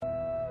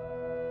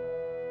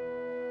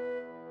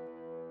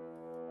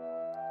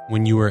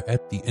When you are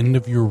at the end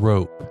of your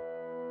rope,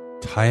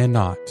 tie a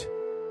knot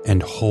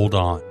and hold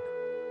on.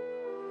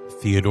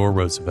 Theodore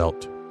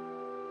Roosevelt.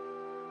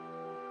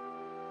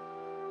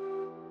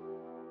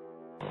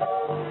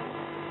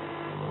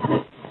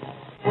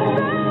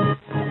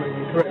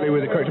 Correctly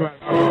with the correct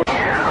amount.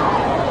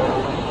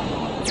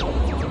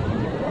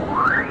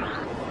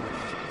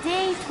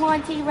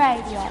 D20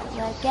 Radio,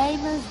 where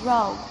gamers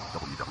roll.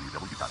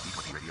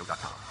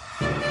 www.d20radio.com.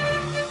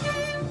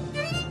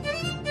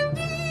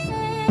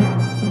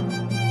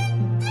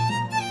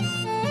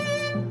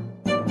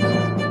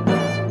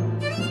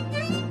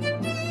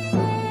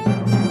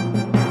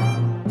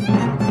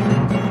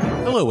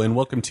 Hello and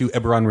welcome to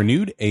Eberron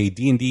Renewed, a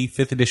D&D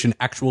 5th edition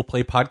actual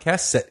play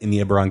podcast set in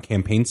the Eberron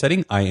campaign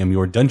setting. I am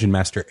your Dungeon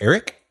Master,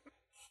 Eric.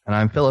 And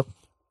I'm Philip.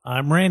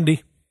 I'm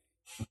Randy.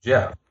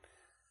 Yeah.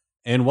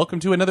 And welcome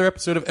to another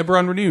episode of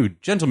Eberron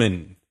Renewed.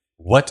 Gentlemen,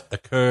 what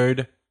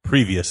occurred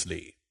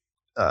previously?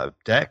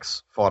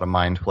 Dex fought a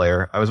mind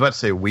flayer. I was about to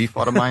say we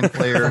fought a mind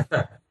flayer,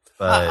 but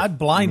I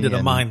blinded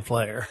a mind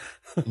flayer.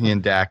 He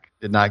and Dak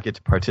did not get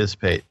to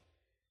participate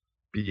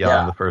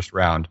beyond the first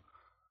round.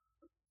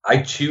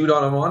 I chewed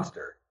on a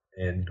monster,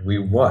 and we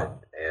won.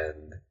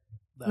 And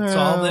That's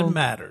all that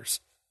matters.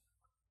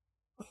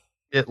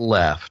 It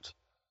left.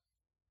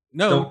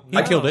 No,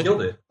 he killed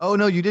it. Oh,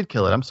 no, you did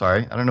kill it. I'm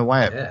sorry. I don't know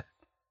why it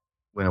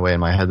went away in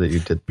my head that you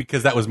did.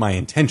 Because that was my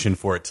intention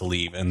for it to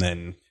leave, and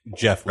then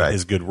Jeff, with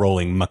his good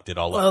rolling, mucked it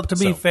all up. Well, to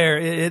be fair,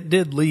 it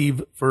did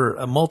leave for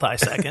a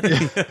multi-second.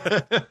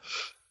 And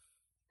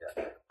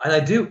I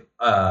do,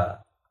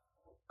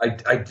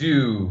 I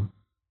do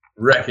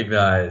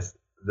recognize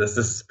the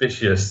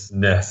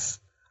suspiciousness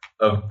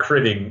of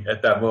critting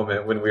at that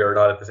moment when we are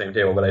not at the same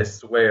table, but I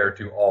swear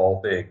to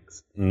all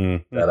things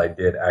that I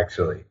did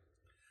actually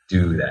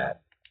do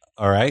that.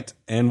 All right.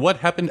 And what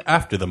happened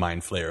after the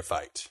Mind Flayer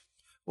fight?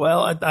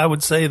 Well, I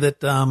would say that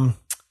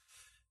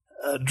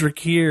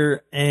Drakir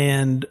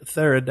and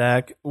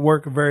Theradak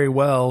work very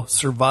well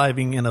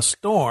surviving in a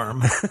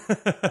storm,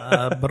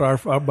 but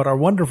our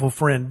wonderful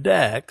friend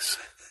Dex,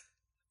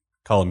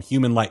 call him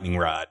Human Lightning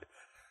Rod.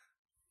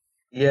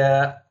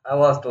 Yeah, I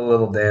lost a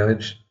little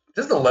damage.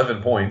 Just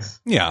 11 points.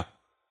 Yeah.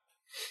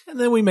 And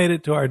then we made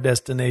it to our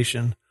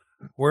destination,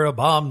 where a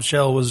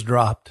bombshell was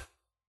dropped.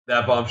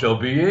 That bombshell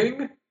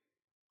being?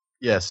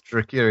 Yes,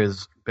 Drakir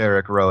is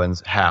Beric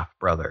Rowan's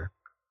half-brother.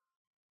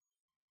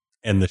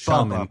 And the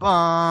shaman.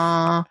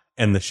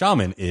 And the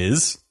shaman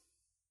is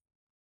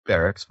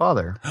Beric's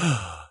father.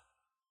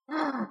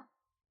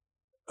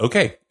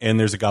 Okay, and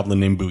there's a goblin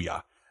named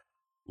Booyah.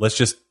 Let's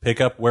just pick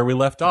up where we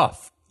left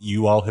off.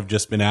 You all have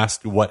just been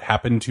asked what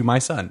happened to my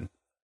son.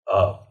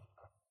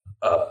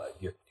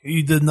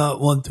 He did not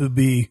want to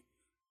be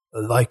a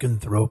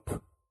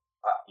lycanthrope.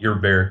 You're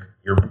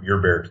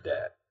Beric's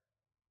dad.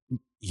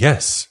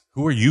 Yes.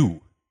 Who are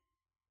you?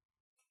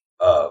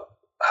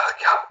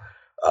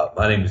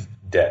 My name is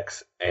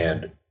Dex,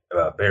 and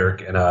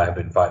Beric and I have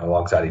been fighting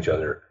alongside each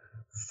other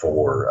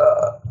for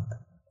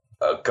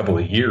a couple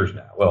of years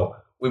now.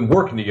 Well, we've been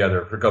working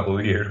together for a couple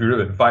of years. We've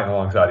been fighting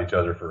alongside each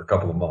other for a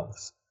couple of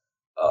months.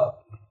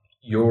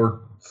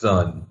 Your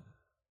son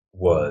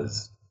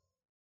was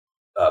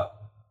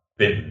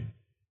bitten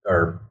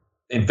or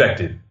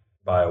infected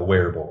by a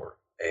wereboar,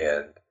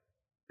 and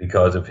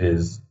because of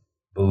his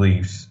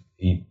beliefs,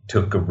 he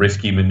took a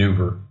risky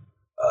maneuver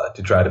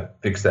to try to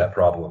fix that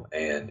problem,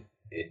 and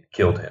it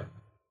killed him.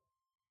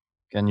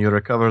 Can you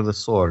recover the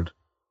sword?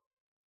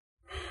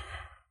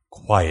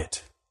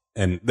 Quiet.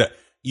 And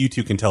you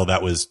two can tell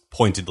that was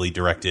pointedly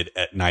directed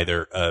at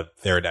neither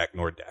Theradak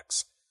nor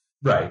Dex.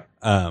 Right.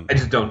 I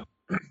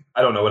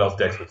don't know what else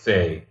Dex would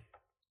say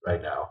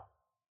right now.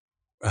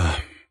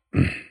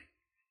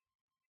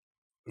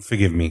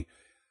 Forgive me.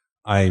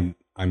 I'm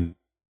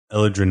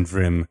Eladrin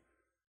Vrim.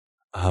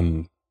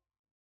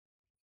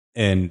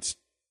 And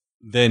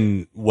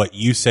then what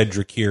you said,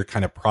 Drakir,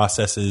 kind of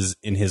processes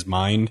in his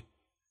mind.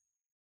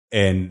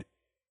 And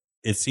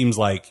it seems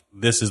like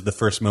this is the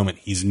first moment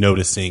he's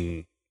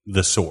noticing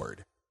the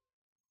sword.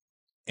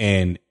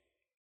 And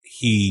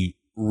he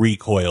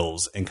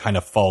recoils and kind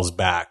of falls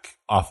back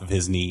off of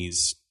his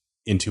knees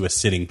into a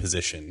sitting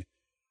position.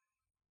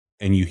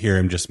 And you hear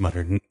him just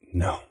mutter,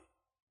 "No.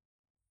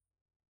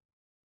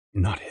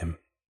 Not him."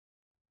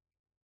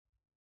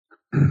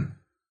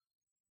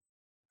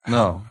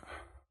 No,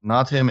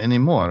 not him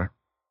anymore.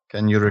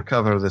 Can you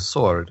recover the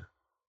sword?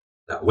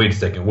 Now, wait a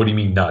second. What do you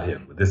mean, not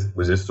him?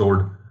 Was this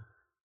sword?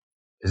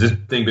 Has this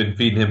thing been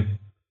feeding him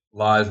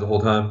lies the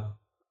whole time?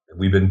 Have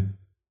we been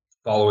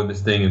following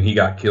this thing and he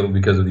got killed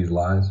because of these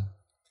lies?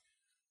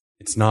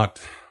 It's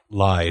not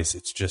lies.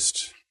 It's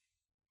just,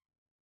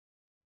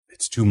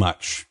 it's too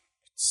much.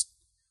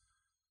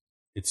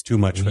 It's too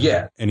much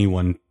for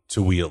anyone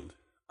to wield.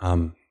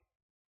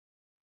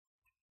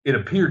 It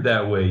appeared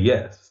that way,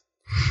 yes.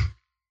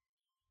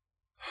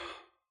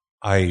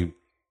 I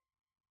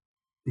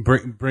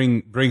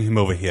bring him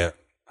over here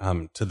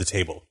to the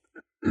table.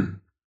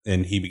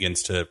 And he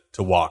begins to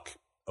walk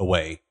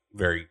away,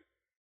 very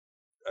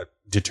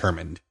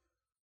determined.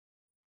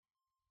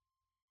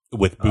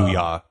 with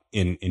Booyah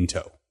in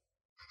tow.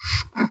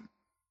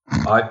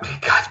 God,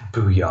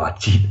 booyah!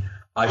 Gee.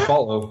 I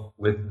follow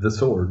with the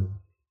sword,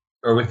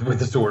 or with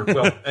the sword.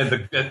 Well,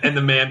 and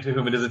the man to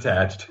whom it is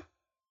attached.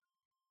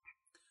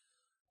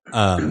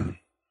 Because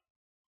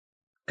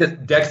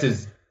Dex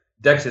is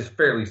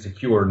fairly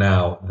secure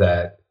now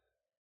that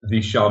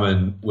the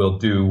shaman will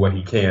do what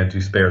he can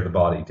to spare the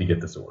body to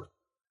get the sword.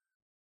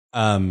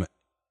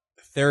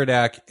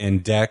 Theridak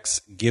and Dex,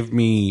 give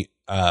me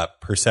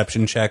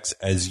perception checks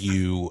as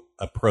you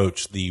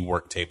approach the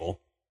work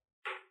table.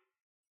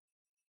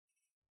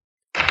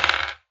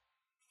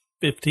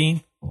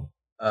 15.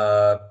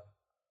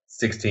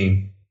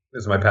 16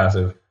 is my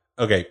passive.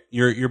 Okay,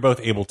 you're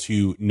both able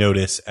to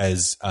notice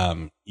as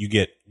you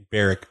get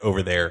Barrick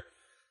over there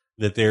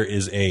that there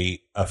is a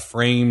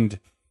framed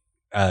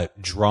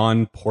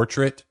drawn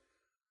portrait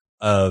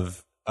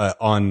of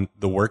on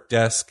the work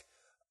desk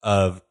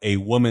of a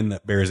woman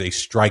that bears a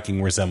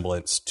striking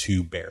resemblance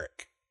to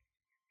Barrick.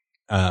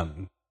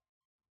 I've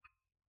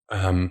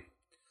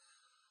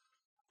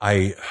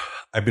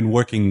been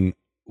working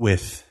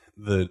with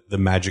the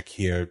magic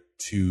here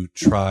to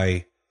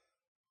try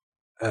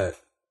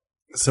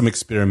some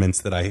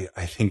experiments that I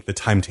think the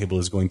timetable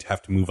is going to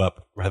have to move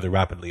up rather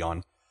rapidly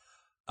on.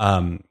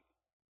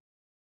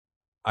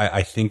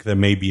 I think there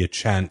may be a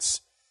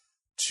chance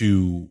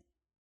to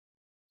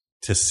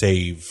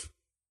save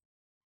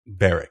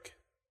Barrick.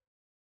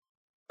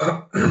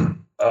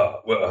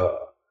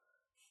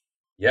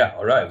 Yeah,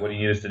 all right. What do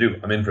you need us to do?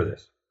 I'm in for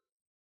this.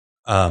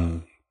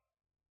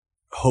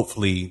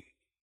 Hopefully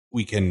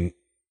we can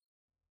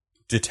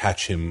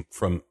detach him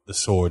from the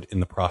sword in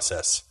the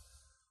process.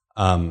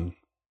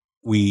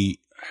 We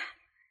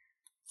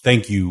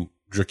thank you,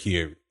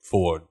 Drakir,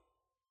 for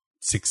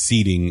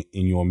succeeding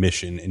in your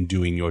mission and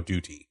doing your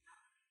duty.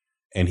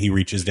 And he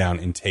reaches down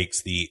and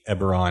takes the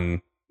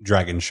Eberron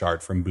dragon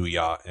shard from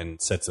Booyah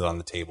and sets it on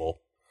the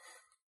table.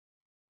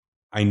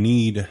 I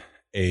need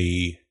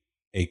a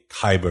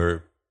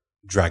Kyber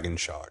dragon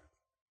shard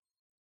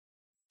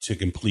to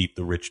complete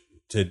the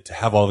to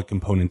have all the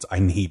components I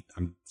need.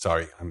 I'm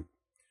sorry, I'm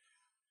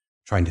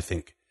trying to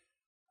think.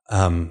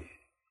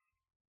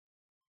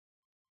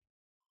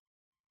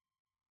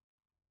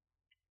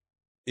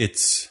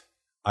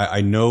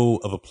 I know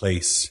of a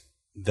place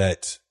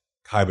that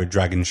Kyber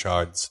dragon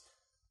shards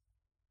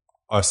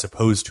are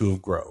supposed to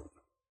have grown,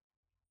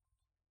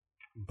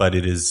 but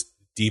it is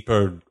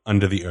deeper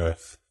under the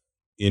earth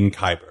in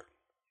Kyber.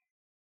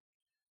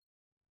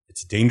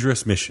 It's a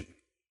dangerous mission,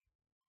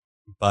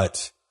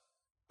 but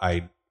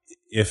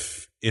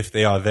if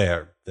they are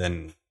there,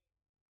 then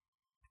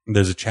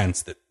there's a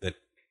chance that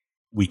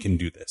we can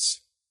do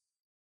this.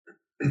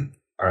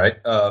 All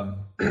right.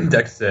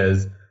 Dex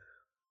says,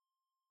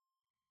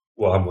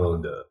 "Well, I'm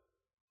willing to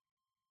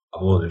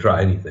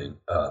try anything.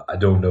 I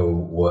don't know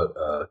what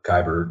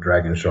Kyber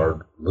Dragon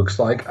Shard looks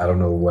like. I don't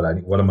know what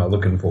am I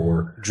looking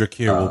for."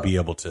 Drakir will be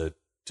able to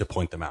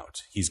point them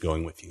out. He's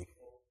going with you.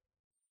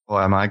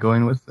 Or am I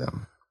going with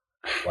them?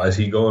 Why is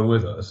he going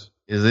with us?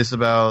 Is this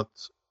about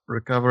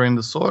recovering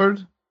the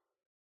sword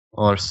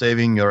or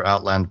saving your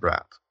outland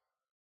brat?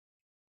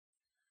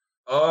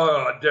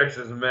 Oh, Dex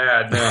is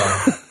mad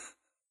now.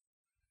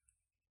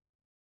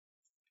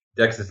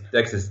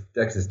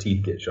 Dex's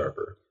teeth get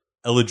sharper.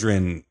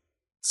 Eladrin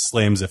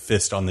slams a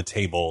fist on the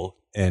table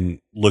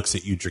and looks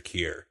at you,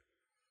 Drakir.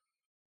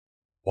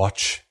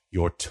 Watch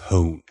your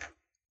tone.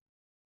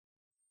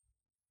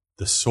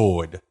 The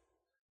sword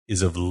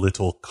is of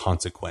little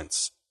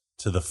consequence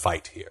to the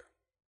fight here.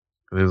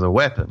 It is a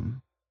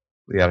weapon.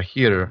 We are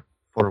here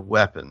for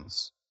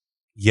weapons.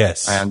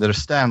 Yes. I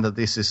understand that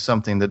this is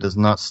something that does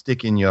not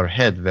stick in your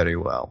head very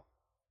well.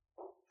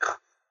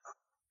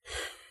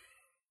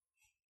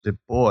 The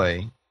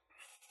boy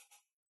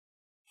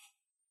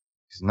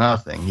is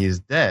nothing. He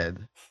is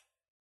dead.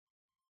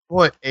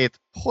 Boy ate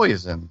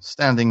poison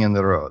standing in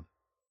the road.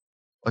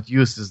 What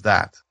use is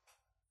that?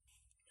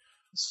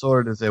 The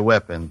sword is a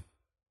weapon.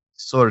 The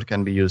sword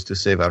can be used to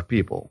save our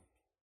people.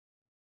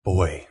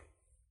 Boy,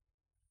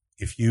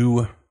 if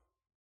you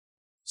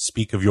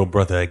speak of your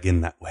brother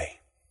again that way,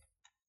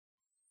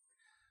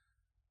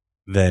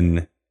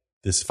 then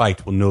this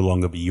fight will no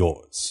longer be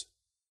yours.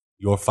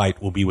 Your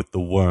fight will be with the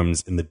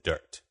worms in the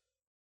dirt.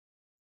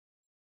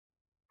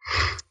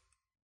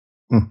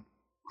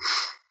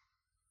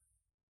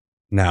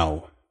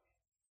 Now,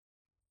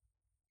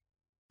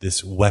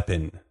 this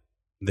weapon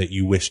that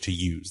you wish to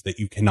use, that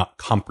you cannot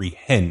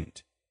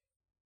comprehend,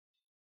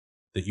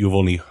 that you have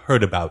only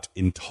heard about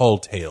in tall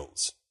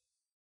tales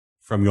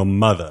from your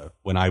mother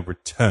when I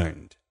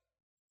returned,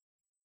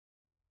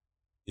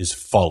 is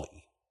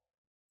folly.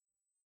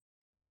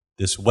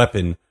 This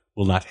weapon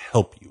will not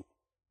help you.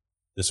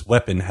 This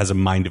weapon has a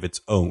mind of its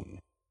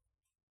own.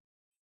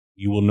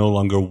 You will no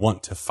longer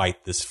want to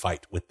fight this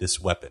fight with this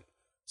weapon.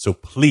 So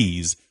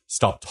please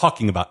stop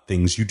talking about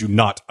things you do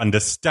not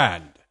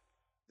understand.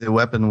 The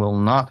weapon will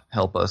not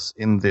help us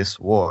in this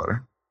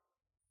war.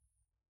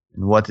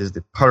 And what is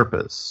the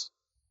purpose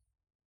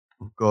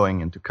of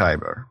going into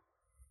Kyber?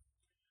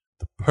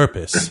 The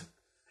purpose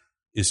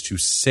is to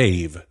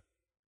save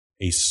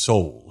a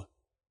soul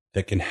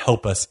that can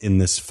help us in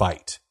this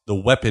fight. The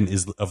weapon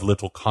is of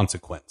little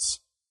consequence.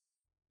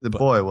 The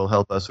boy will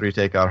help us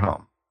retake our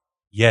home.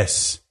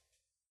 Yes.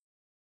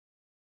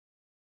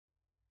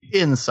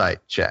 Insight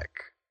check.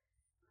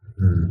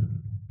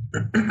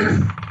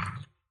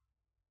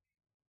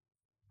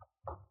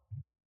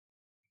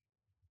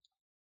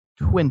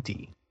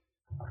 20.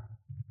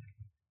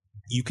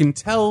 You can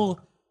tell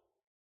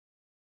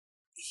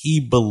he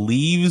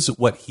believes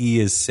what he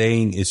is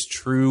saying is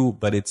true,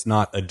 but it's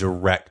not a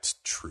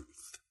direct truth.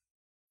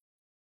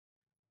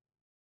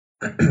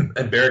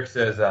 And Barrick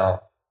says,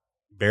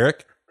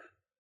 Barrick?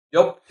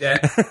 Yup, yeah,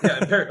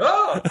 and Barrick,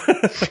 oh!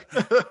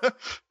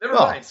 Never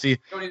Oh, mind. see,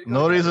 Don't need to go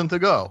no there. reason to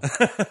go.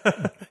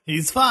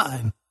 He's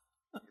fine.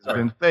 He's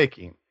been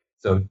faking.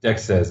 So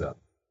Dex says,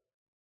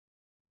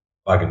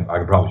 I can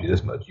promise you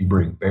this much. You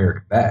bring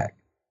Barrick back,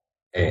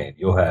 and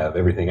you'll have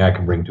everything I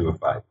can bring to a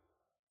fight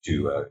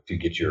to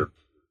get your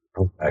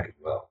home back as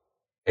well.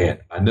 And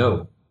I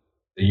know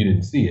that you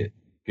didn't see it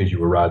because you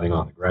were writhing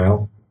on the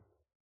ground,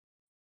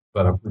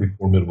 but I'm pretty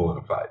formidable in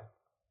a fight.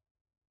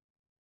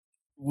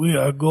 We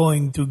are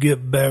going to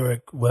get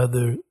Barrick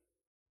whether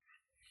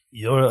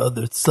your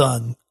other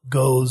son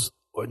goes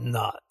or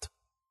not.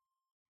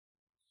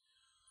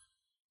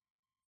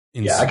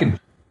 Yeah,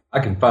 I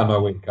can find my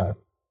way to Kyber.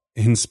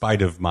 In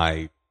spite of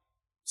my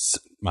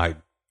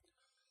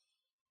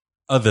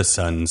other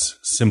son's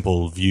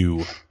simple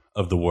view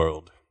of the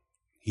world,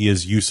 he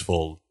is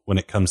useful when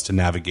it comes to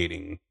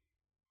navigating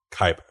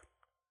Kyber.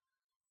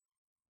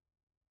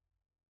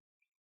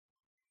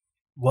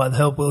 What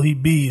help will he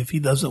be if he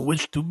doesn't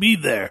wish to be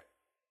there?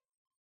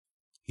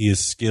 He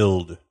is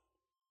skilled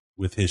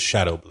with his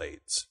shadow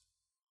blades.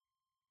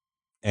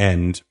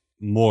 And,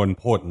 more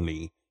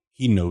importantly,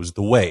 he knows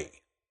the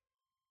way.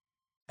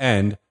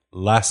 And,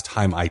 last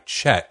time I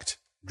checked,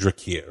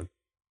 Drakir,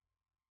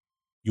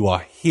 you are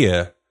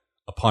here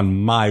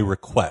upon my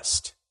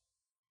request.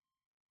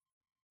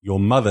 Your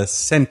mother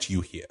sent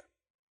you here.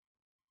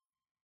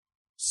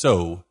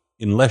 So,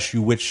 unless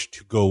you wish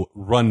to go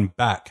run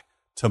back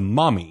to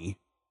mommy,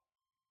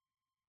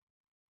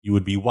 you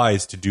would be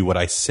wise to do what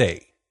I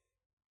say.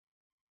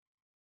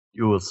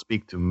 You will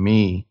speak to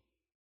me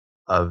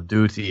of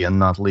duty and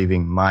not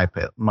leaving my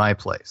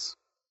place.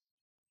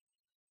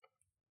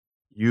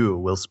 You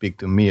will speak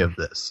to me of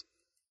this.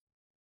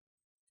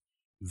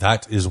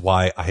 That is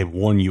why I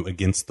warn you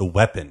against the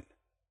weapon.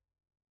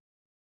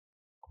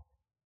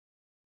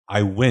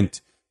 I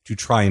went to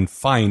try and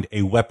find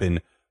a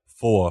weapon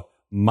for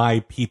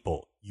my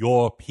people,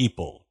 your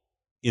people,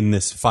 in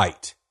this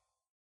fight.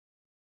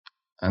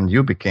 And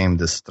you became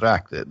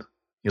distracted.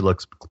 He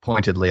looks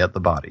pointedly at the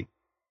body.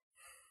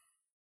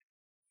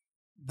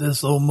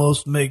 This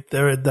almost make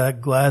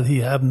Theridak glad he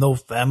have no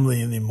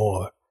family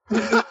anymore.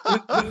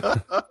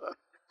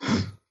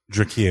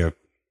 Drakir.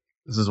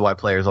 This is why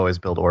players always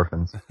build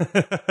orphans.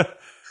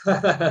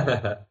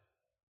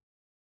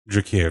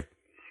 Drakir.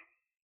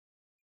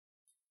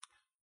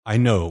 I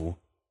know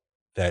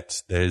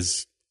that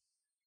there's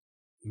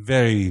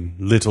very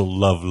little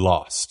love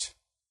lost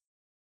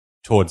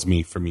towards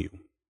me from you.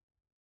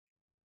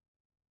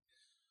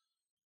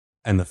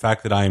 And the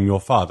fact that I am your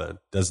father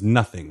does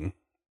nothing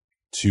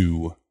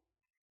to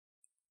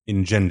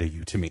engender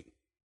you to me.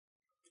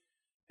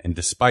 And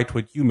despite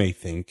what you may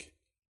think,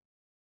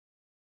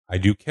 I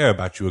do care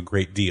about you a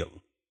great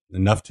deal,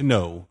 enough to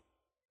know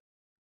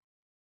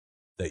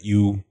that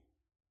you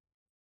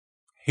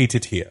hate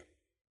it here.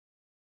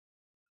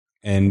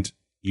 And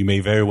you may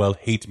very well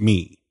hate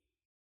me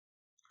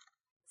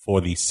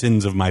for the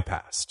sins of my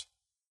past.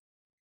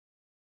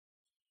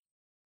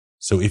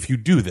 So if you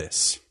do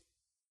this,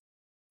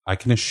 I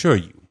can assure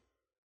you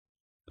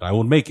that I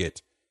will make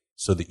it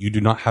so that you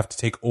do not have to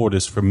take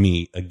orders from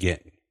me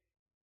again.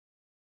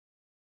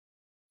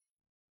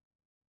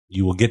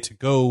 You will get to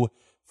go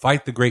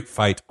fight the great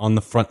fight on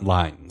the front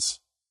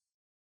lines.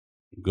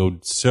 Go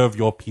serve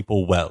your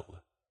people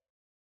well,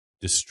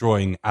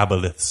 destroying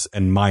aboliths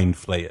and mind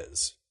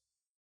flayers.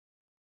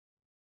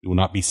 You will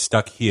not be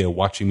stuck here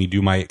watching me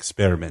do my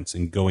experiments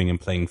and going and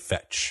playing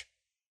fetch.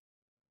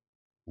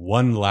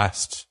 One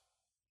last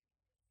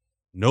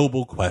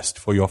noble quest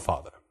for your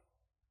father.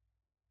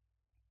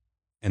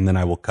 And then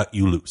I will cut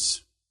you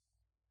loose.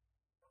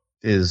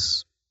 It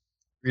is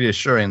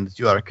reassuring that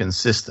you are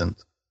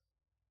consistent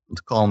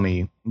and call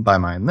me by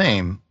my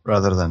name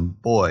rather than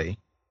boy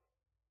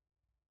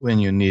when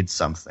you need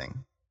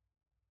something.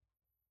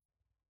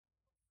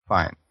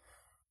 Fine.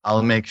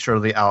 I'll make sure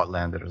the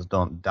Outlanders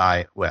don't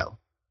die. Well,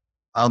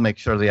 I'll make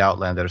sure the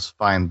Outlanders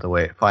find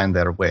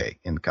their way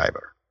in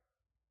Kyber.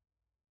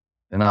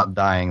 They're not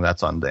dying,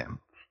 that's on them.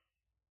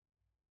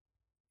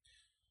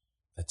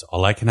 That's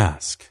all I can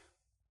ask.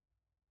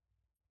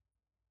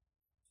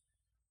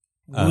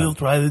 We'll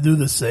try to do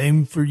the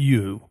same for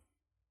you.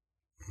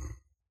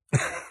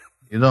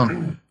 You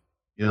don't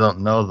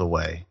know the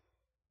way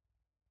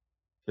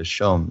to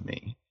show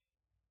me.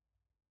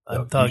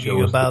 I'm You show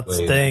talking us about the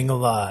way. staying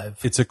alive.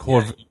 It's a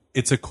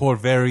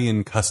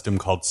Corvarian custom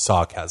called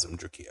sarcasm,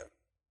 Drakir.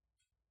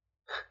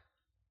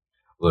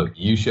 Look,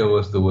 you show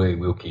us the way,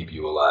 we'll keep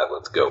you alive.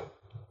 Let's go.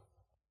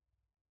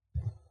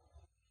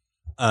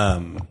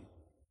 Very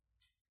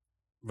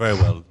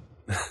well.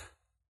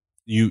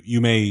 You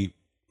may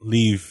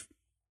leave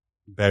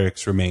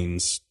Beric's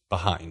remains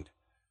behind.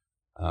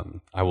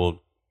 I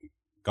will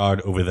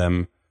guard over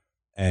them,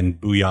 and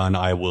Booyah and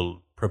I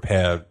will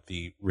prepare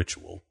the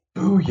ritual.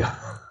 Booyah.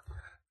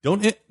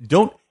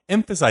 Don't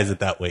emphasize it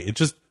that way. It's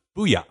just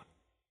Booyah.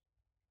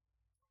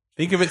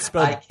 Think of it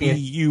spelled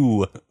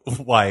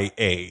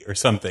Buyya or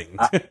something.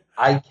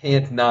 I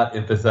can't not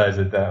emphasize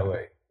it that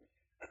way.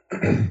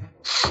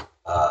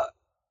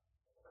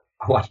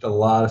 I watched a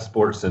lot of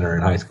Sports Center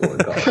in high school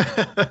and college.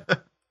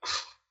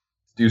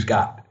 Stu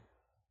Scott.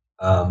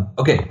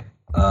 Okay.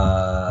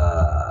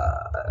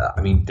 I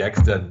mean, Dex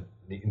doesn't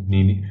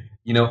need,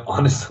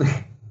 honestly,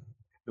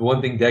 the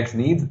one thing Dex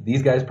needs,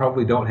 these guys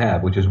probably don't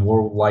have, which is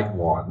more light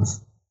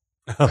wands.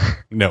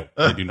 No,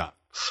 they do not.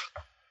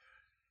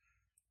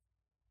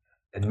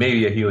 And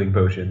maybe a healing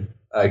potion.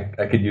 I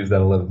could use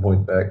that 11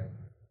 points back.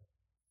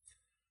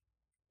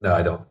 No,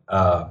 I don't.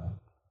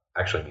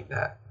 Actually, I mean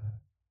that.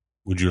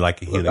 Would you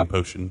like a healing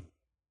potion?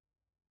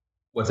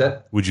 What's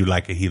that? Would you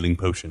like a healing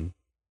potion?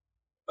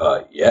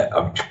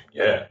 Yeah.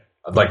 Yeah.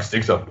 I'd like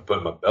 6 of them to put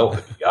in my belt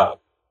if you got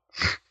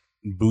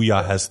them.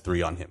 Booyah has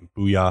 3 on him.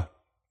 Booyah,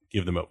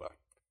 give them over.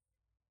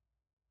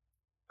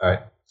 All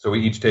right. So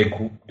do we each take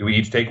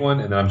one?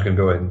 And then I'm just going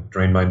to go ahead and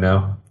drain mine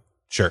now?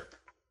 Sure.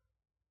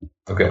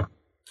 Okay.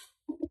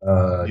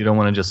 You don't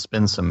want to just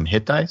spin some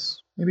hit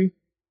dice, maybe?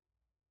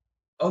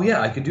 Oh,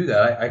 yeah, I could do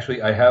that. I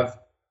have...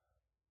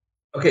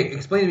 Okay,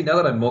 explain to me, now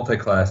that I'm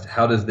multi-classed,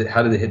 how do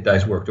the hit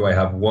dice work? Do I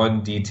have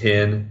 1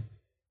 D10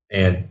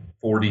 and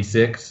 4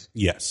 D6?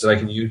 Yes. That I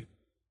can use?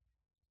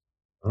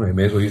 All right,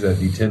 may as well use that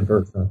D10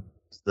 first, huh?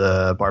 Is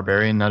the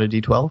barbarian not a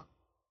D12?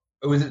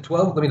 Oh, is it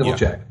 12? Let me double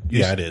check.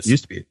 Yeah, it is.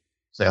 Used to be.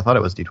 So I thought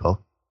it was D12.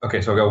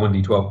 Okay, so I got 1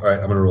 D12. All right,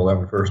 I'm going to roll that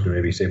one first and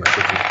maybe save my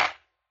 6s.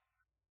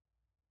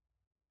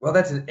 Well,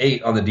 that's an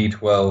 8 on the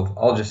D12.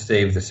 I'll just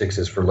save the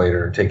 6s for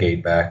later and take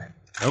 8 back.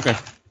 Okay.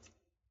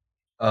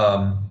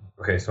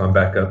 Okay, so I'm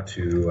back up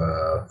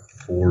to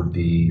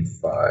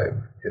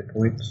 4d5 hit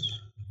points.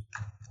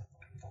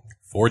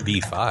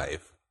 4d5.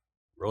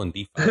 Rolling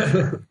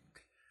d5.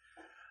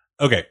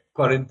 Okay.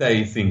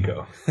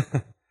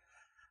 45.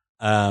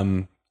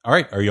 All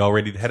right. Are you all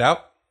ready to head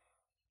out?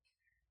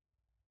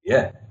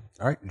 Yeah.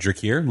 All right.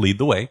 Drakir, lead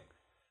the way.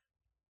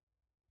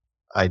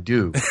 I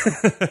do.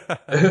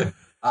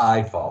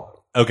 I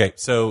follow. Okay.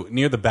 So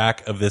near the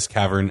back of this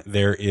cavern,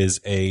 there is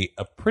a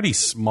pretty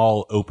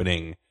small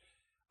opening.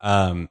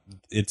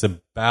 It's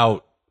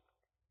about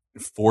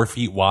 4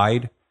 feet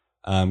wide.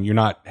 You're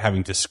not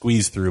having to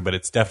squeeze through, but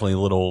it's definitely a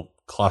little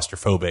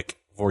claustrophobic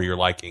for your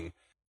liking,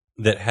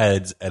 that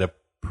heads at a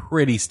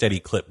pretty steady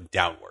clip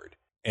downward.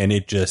 And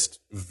it just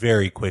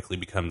very quickly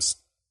becomes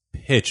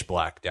pitch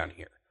black down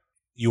here.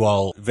 You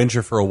all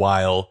venture for a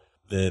while.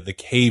 The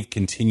cave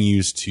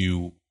continues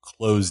to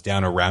close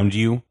down around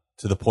you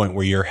to the point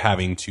where you're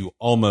having to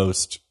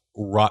almost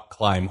rock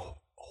climb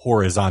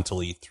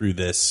horizontally through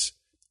this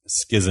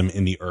schism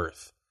in the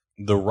earth.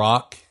 The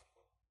rock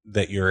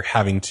that you're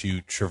having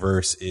to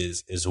traverse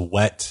is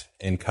wet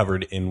and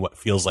covered in what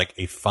feels like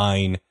a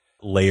fine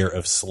layer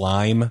of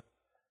slime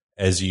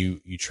as you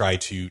try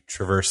to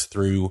traverse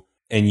through,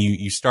 and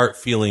you start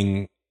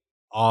feeling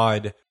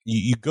odd.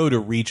 You go to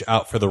reach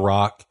out for the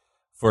rock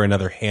for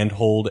another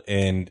handhold,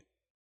 and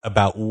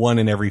about 1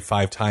 in every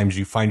 5 times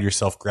you find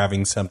yourself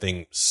grabbing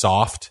something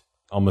soft,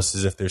 almost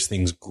as if there's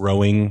things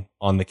growing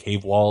on the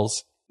cave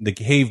walls. The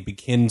cave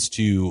begins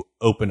to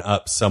open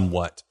up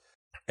somewhat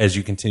as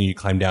you continue to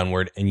climb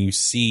downward, and you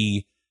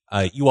see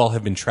you all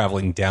have been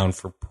traveling down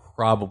for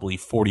probably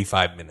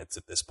 45 minutes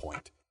at this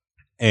point.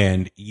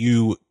 And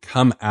you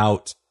come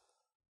out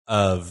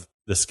of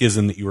the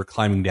schism that you were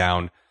climbing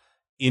down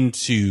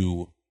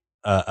into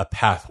a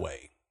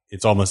pathway.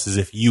 It's almost as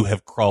if you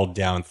have crawled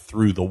down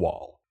through the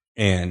wall.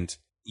 And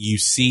you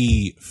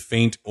see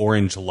faint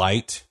orange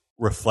light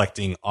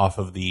reflecting off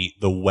of the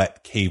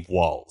wet cave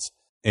walls.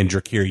 And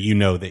Drakir, you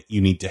know that you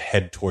need to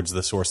head towards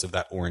the source of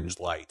that orange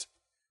light.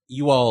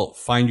 You all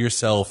find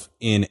yourself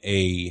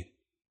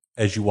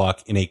as you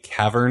walk in a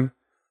cavern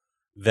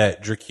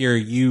that,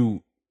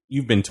 Drakir,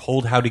 you've been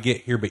told how to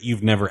get here, but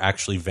you've never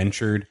actually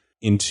ventured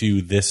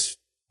into this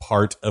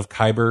part of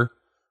Khyber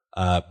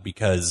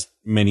because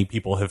many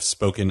people have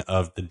spoken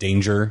of the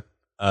danger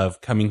of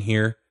coming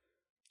here.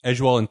 As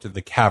you all enter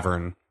the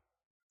cavern,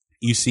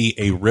 you see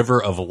a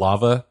river of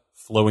lava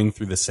flowing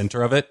through the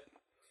center of it.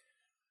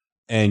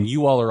 And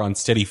you all are on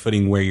steady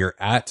footing where you're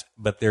at,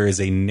 but there is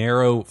a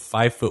narrow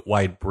 5-foot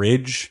wide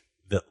bridge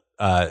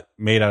that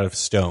made out of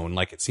stone.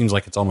 Like, it seems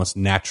like it's almost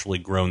naturally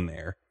grown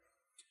there,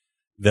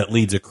 that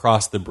leads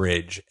across the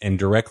bridge. And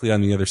directly on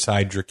the other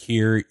side,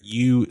 Drakir,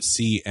 you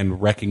see and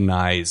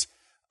recognize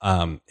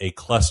a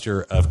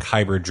cluster of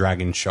Khyber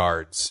dragon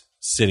shards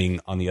sitting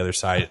on the other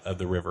side of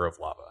the river of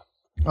lava.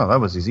 Oh, that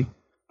was easy.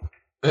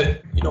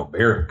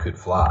 Barrett could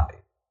fly.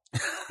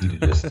 You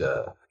could just...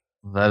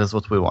 That is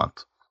what we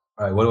want.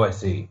 All right, what do I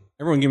see?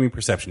 Everyone give me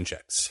perception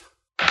checks.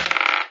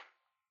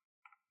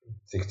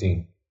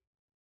 16.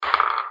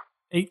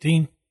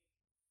 18.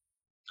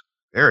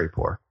 Very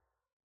poor.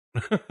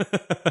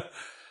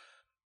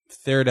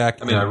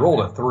 Theradak. I mean, I rolled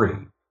a 3.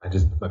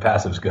 My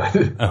passive's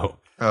good.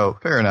 Oh,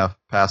 fair enough.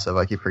 Passive.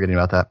 I keep forgetting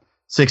about that.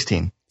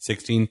 16.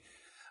 16.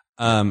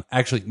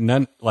 Actually,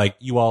 none. Like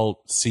you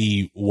all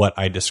see what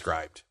I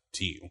described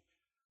to you.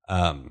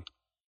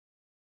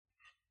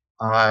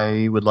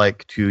 I would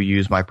like to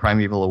use my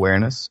primeval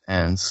awareness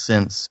and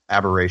sense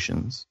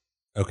aberrations.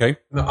 Okay.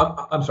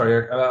 No, I'm sorry,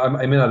 Eric.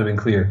 I may not have been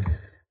clear.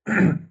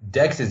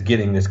 Dex is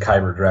getting this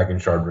Kyber Dragon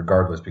Shard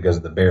regardless because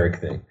of the Barrack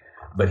thing,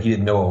 but he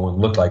didn't know what one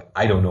looked like.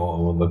 I don't know what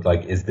one looked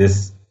like. Is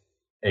this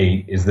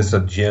a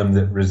gem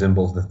that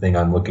resembles the thing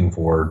I'm looking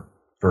for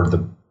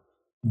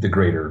the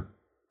greater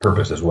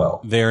purpose as well?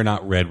 They're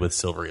not red with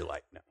silvery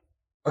light. No.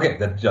 Okay,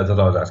 that's what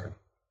I was asking.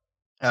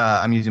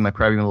 I'm using my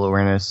primeval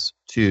awareness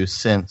to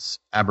sense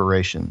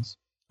aberrations.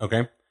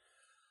 Okay.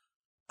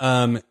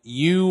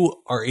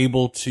 You are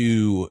able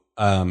to,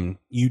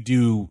 you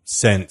do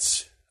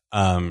sense,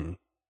 an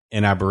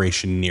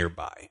aberration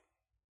nearby.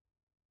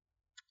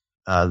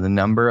 The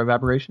number of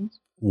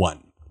aberrations?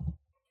 1.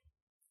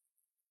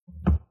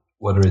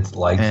 What are its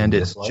likes And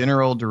its dislikes?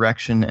 general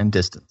direction and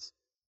distance.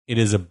 It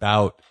is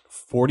about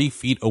 40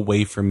 feet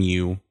away from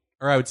you,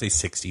 or I would say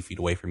 60 feet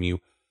away from you,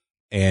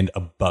 and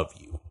above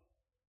you.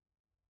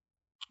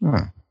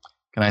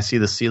 Can I see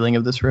the ceiling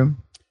of this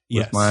room?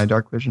 Yes. With my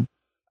dark vision?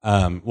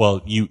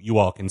 Well, you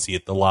all can see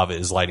it. The lava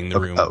is lighting the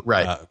room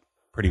right.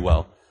 Pretty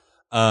well.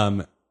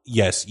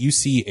 Yes, you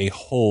see a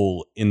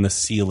hole in the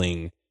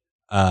ceiling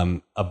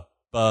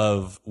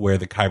above where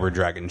the Kyber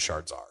Dragon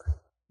shards are.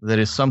 There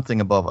is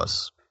something above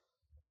us.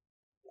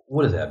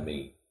 What does that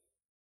mean?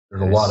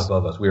 There's a lot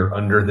above us. We are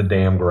under the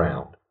damn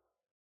ground.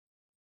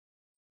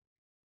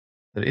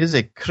 There is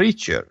a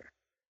creature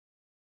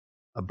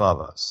above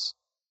us.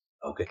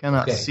 Okay. I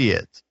cannot okay. see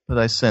it, but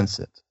I sense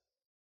it.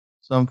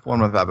 Some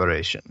form of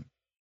aberration.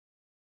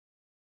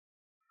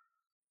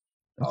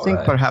 I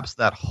think perhaps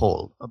that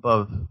hole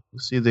above. You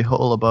see the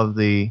hole above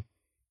the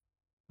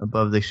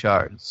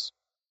shards.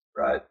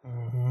 Right.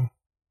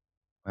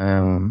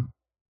 Mm-hmm.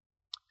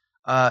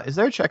 Is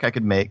there a check I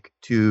could make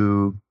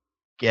to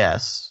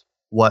guess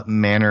what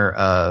manner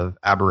of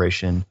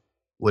aberration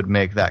would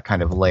make that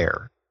kind of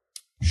lair?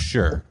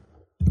 Sure.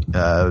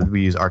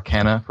 We use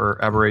Arcana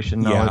for aberration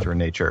knowledge or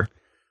nature.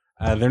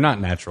 They're not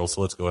natural,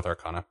 so let's go with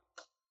Arcana.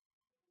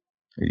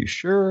 Are you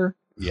sure?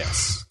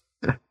 Yes.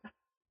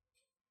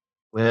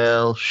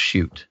 Well,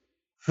 shoot.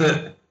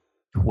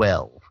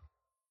 12.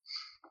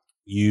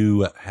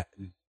 You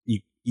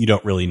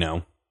don't really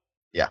know.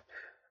 Yeah.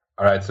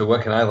 All right, so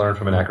what can I learn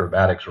from an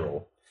acrobatics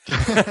roll?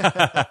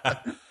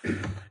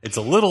 It's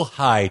a little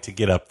high to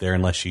get up there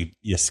unless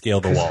you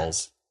scale the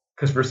walls.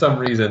 Because for some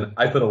reason,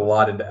 I put a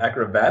lot into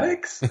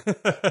acrobatics.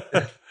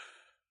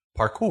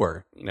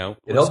 Parkour,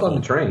 It helped on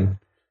the train.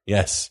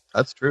 Yes.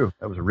 That's true.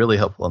 That was really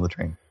helpful on the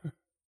train.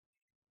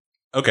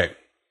 Okay.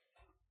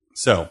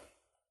 So,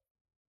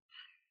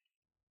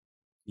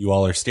 you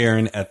all are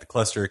staring at the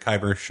cluster of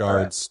Kyber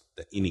shards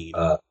that you need.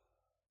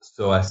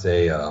 So I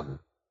say, all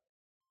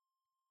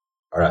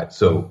right,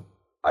 so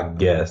I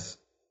guess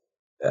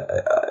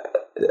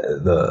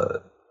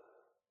the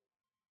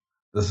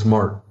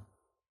smart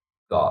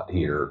thought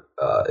here,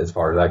 as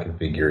far as I can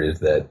figure,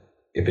 is that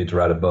if it's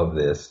right above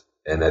this,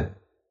 and that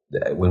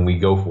when we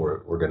go for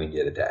it, we're going to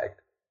get attacked.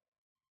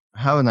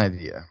 I have an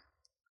idea.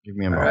 Give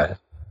me a moment. Right.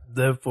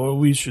 Therefore,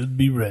 we should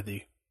be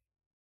ready.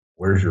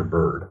 Where's your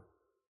bird?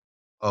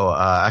 Oh,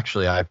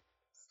 actually, I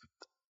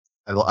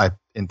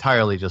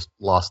entirely just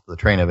lost the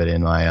train of it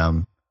in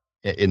my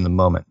in the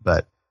moment.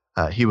 But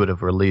he would have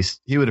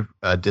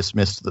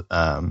dismissed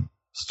the,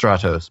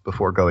 Stratos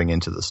before going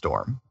into the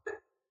storm.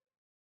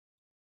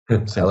 So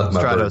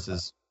Stratos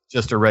is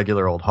just a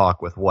regular old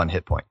hawk with 1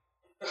 hit point.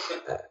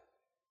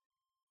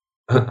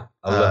 I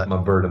left my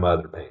bird in my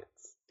other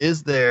pants.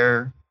 Is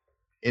there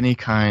any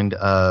kind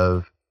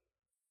of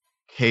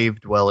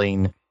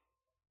cave-dwelling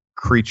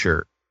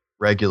creature,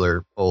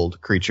 regular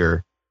old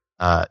creature,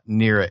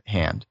 near at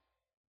hand?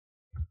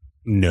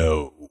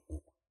 No.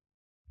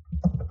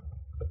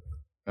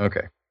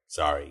 Okay.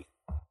 Sorry.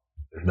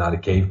 There's not a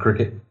cave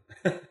cricket?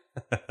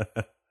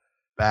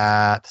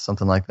 Bat,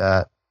 something like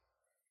that.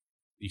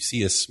 You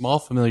see a small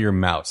familiar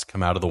mouse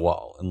come out of the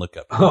wall and look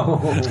up. Oh,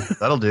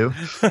 That'll do.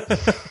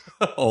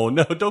 Oh,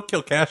 no, don't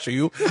kill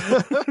Cashew.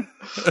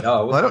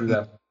 no, Well,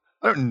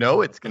 I don't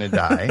know it's going to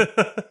die.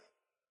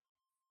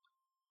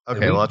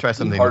 Okay, well, I'll try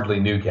something. Hardly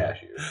knew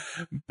Cashew.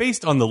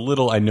 Based on the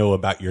little I know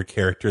about your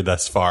character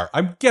thus far,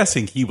 I'm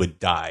guessing he would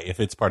die if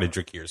it's part of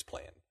Drakir's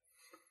plan.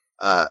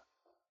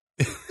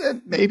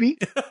 Maybe.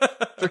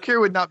 Drakir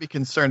would not be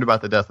concerned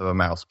about the death of a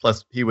mouse.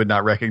 Plus, he would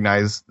not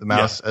recognize the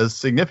mouse as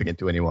significant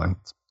to anyone.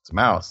 It's a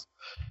mouse.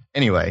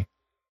 Anyway,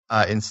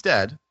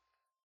 instead,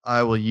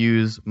 I will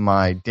use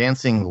my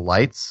Dancing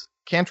Lights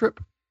cantrip.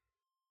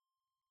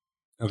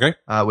 Okay.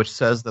 Which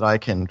says that I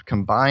can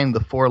combine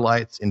the 4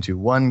 lights into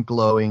one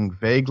glowing,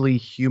 vaguely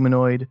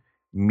humanoid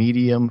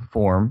medium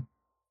form.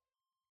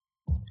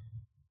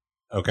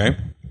 Okay.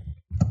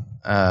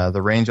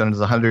 The range on it is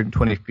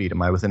 120 feet.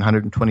 Am I within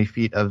 120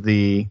 feet of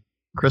the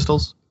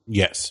crystals?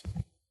 Yes.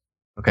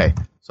 Okay,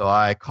 so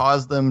I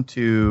cause them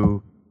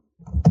to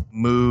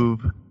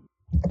move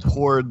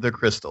toward the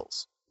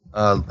crystals.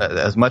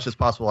 As much as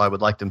possible, I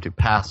would like them to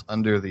pass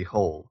under the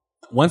hole.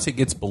 Once it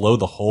gets below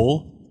the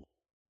hole,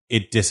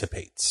 it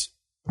dissipates.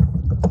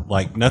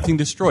 Like nothing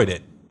destroyed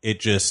it. It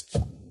just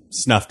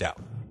snuffed out.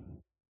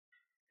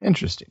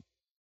 Interesting.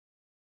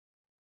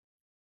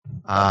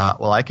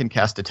 Well, I can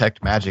cast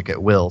Detect Magic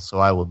at will, so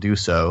I will do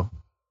so.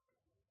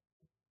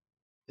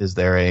 Is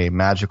there a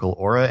magical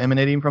aura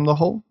emanating from the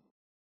hole?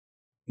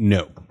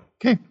 No.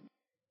 Okay.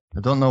 I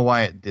don't know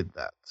why it did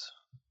that.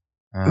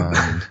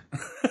 And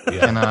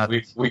cannot,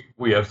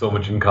 we have so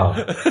much in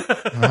common.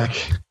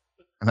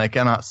 and I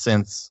cannot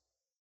sense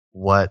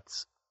what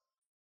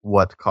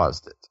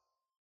caused it.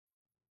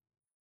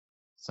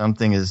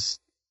 Something is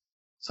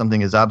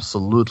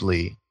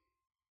absolutely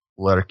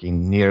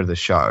lurking near the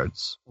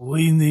shards.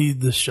 We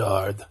need the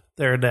shard.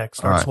 Theradak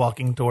starts right.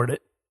 walking toward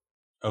it.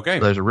 Okay.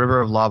 There's a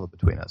river of lava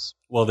between us.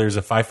 Well, there's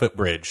a 5-foot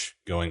bridge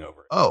going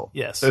over it. Oh,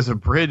 Yes. There's a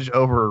bridge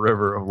over a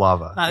river of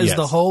lava. Is Yes.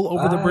 the hole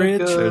over the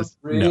bridge? No.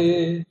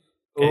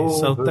 Okay,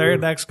 so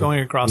Theradak's going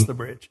across the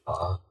bridge.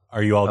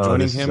 Are you all joining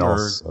this him is or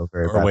also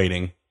very bad.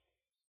 waiting?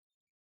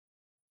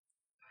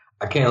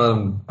 I can't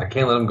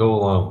let him go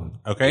alone.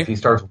 Okay. If he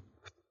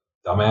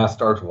dumbass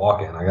starts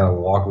walking, I gotta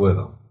walk with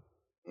him.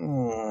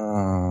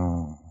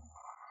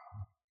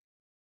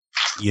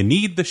 You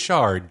need the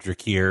shard,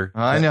 Drakir.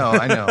 I know.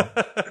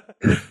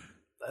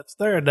 That's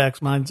Theradak's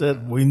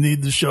mindset. We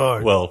need the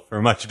shard. Well, for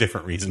a much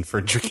different reason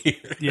for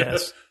Drakir.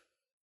 Yes.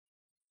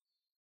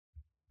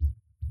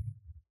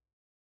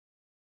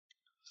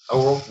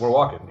 Oh, we're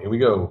walking. Here we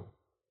go.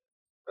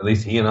 At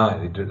least he and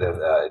I.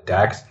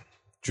 Dax.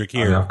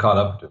 Drakir, I've caught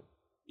up to.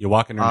 you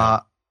walking or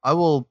not? I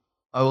will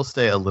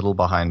stay a little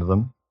behind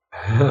them.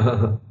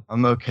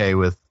 I'm okay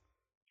with...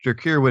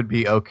 Drakir would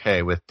be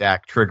okay with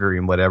Dak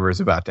triggering whatever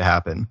is about to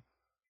happen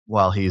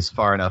while he's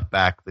far enough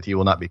back that he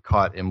will not be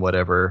caught in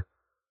whatever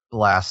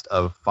blast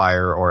of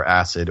fire or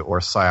acid or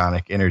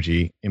psionic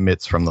energy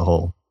emits from the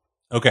hole.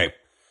 Okay.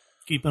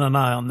 Keeping an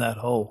eye on that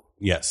hole.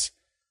 Yes.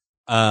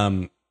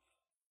 You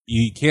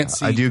can't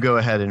see. I do go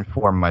ahead and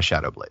form my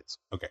Shadow Blades.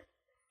 Okay.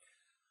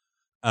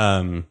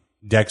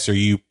 Dex, are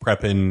you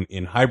prepping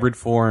in hybrid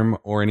form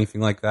or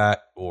anything like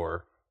that?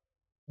 Or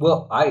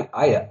Well,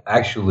 I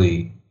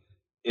actually,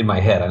 in my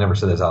head, I never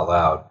said this out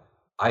loud.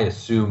 I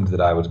assumed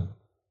that I was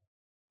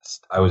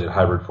in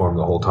hybrid form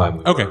the whole time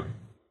we were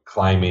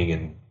climbing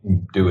and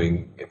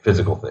doing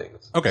physical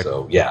things. Okay.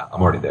 So yeah,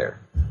 I'm already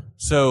there.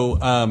 so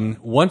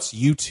once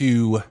you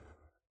two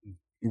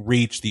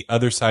reach the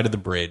other side of the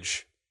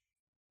bridge,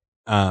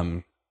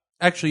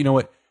 actually, you know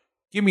what?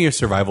 Give me a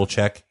survival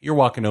check. You're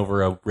walking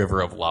over a river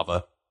of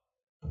lava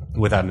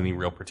without any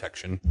real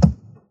protection.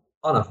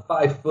 On a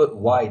 5-foot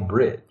wide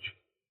bridge.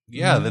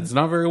 Yeah, that's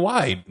not very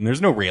wide, and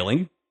there's no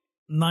railing.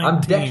 19.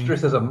 I'm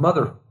dexterous as a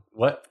mother.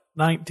 What?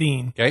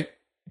 19. Okay.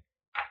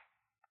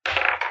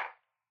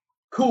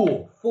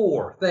 Cool.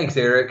 4. Thanks,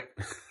 Eric.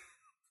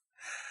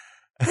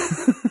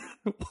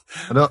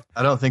 I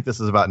don't think this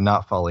is about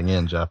not falling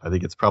in, Jeff. I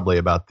think it's probably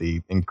about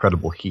the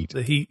incredible heat.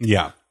 The heat.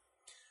 Yeah.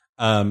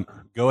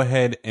 Go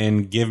ahead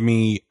and give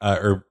me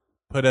or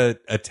put a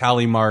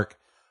tally mark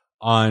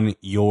on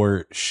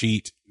your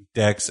sheet,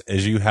 Dex,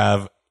 as you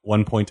have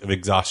 1 point of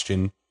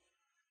exhaustion,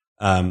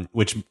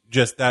 which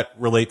just that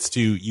relates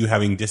to you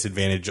having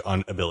disadvantage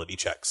on ability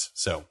checks.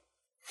 So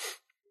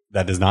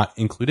that does not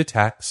include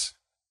attacks.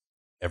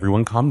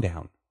 Everyone calm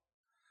down.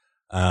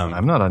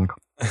 I'm not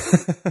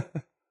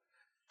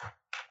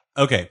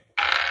Okay.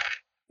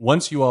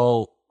 Once you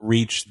all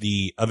reach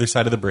the other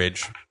side of the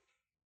bridge,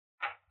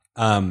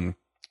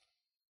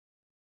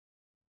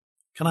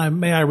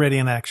 May I ready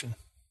an action?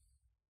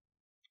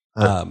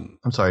 I'm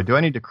sorry. Do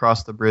I need to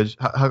cross the bridge?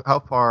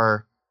 How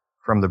far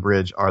from the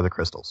bridge are the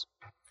crystals?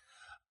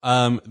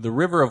 the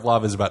river of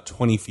lava is about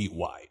 20 feet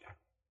wide.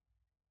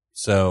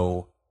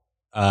 So,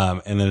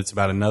 and then it's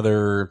about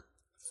another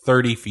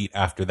 30 feet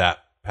after that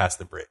past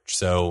the bridge.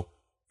 So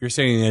if you're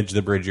standing on the edge of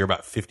the bridge, you're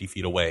about 50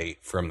 feet away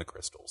from the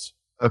crystals.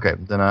 Okay,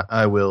 then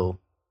I will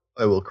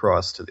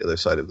cross to the other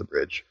side of the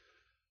bridge.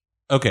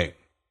 Okay.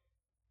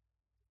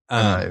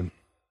 I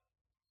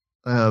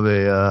have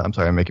a. I'm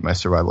sorry, I'm making my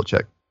survival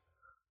check.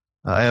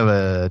 I have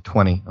a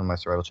 20 on my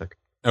survival check.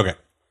 Okay.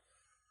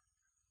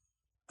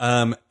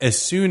 As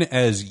soon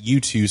as you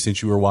two,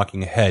 since you were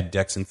walking ahead,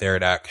 Dex and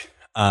Theradak,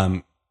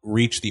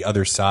 reach the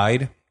other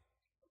side,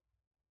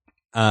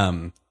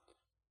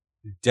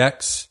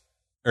 Dex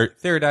or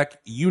Theradak,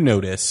 you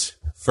notice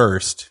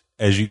first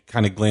as you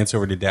kind of glance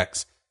over to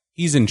Dex,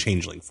 he's in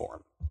changeling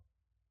form.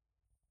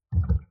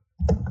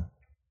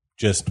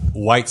 Just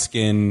white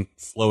skin,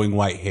 flowing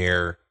white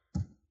hair,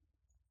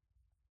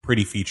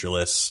 pretty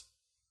featureless,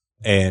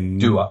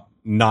 and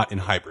not in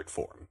hybrid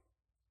form.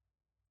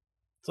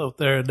 So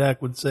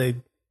Theradak would say,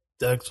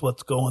 Dex,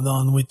 what's going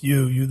on with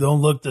you? You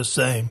don't look the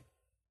same.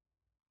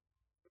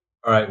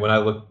 All right, when I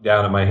look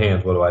down at my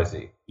hands, what do I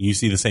see? You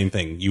see the same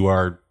thing. You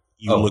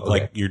You look okay.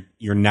 like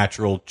your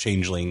natural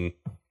changeling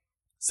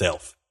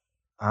self.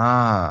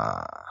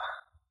 Ah,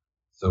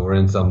 So we're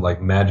in some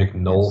like magic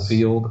null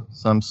field.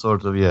 some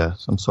sort of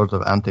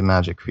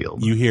anti-magic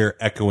field. You hear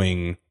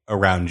echoing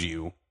around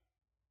you.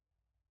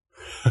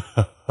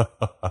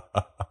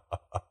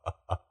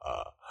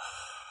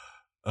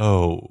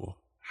 Oh,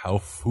 how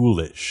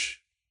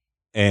foolish.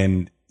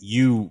 And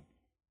you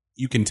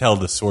can tell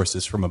the source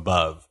is from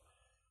above.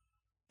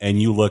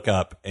 And you look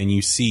up and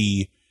you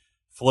see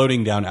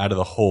floating down out of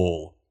the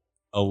hole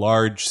a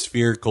large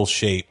spherical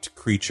shaped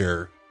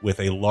creature with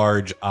a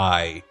large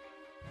eye.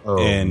 Oh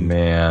and-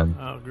 man!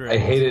 Oh, great. I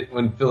hate it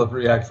when Philip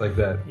reacts like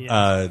that.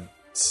 Yeah.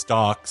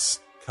 Stalks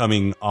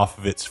coming off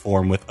of its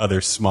form with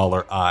other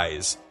smaller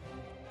eyes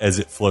as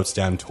it floats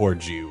down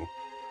towards you.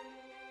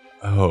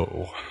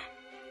 Oh,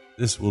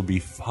 this will be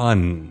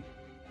fun.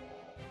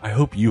 I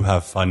hope you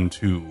have fun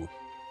too.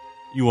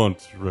 You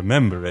won't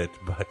remember it,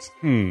 but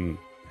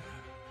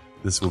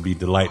this will be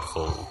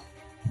delightful.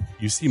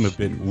 You seem a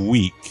bit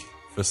weak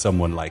for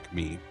someone like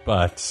me,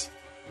 but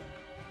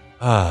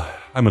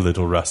I'm a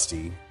little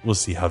rusty. We'll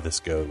see how this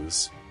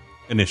goes.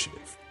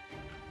 Initiative.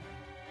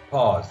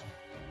 Pause.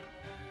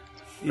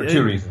 For Yeah.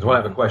 2 reasons. One,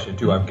 I have a question.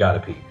 2, I've got to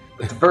pee.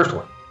 But the first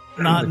one.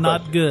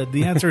 Not good.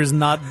 The answer is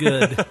not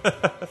good.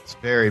 It's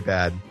very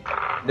bad.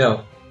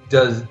 No.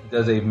 Does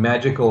a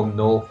magical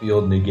null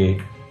field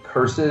negate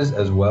curses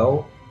as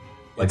well?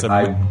 Like It's a-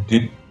 I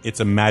did. It's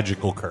a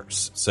magical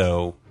curse.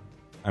 So,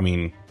 I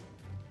mean,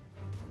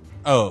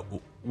 what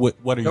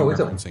are you No, it's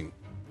a- referencing?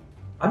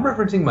 I'm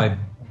referencing my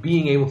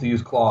being able to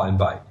use claw and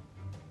bite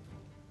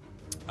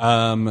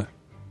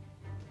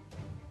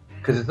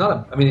because it's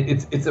not.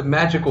 It's a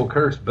magical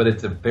curse, but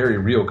it's a very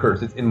real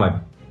curse. It's in my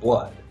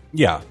blood.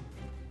 Yeah,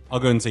 I'll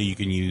go ahead and say you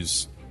can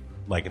use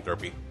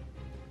lycanthropy.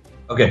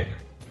 Okay.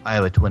 I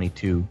have a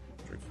 22.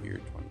 Here,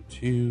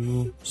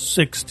 22.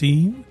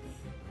 16.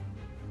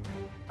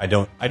 I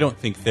don't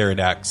think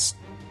Therodac's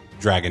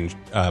dragon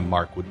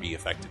mark would be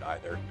affected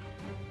either.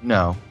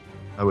 No,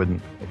 I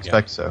wouldn't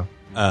expect so.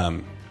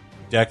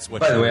 Dex,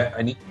 what's By the your-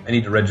 way, I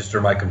need to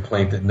register my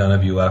complaint that none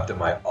of you laughed at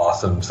my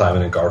awesome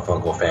Simon and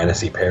Garfunkel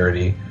fantasy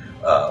parody,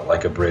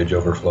 like a bridge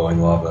overflowing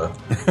lava.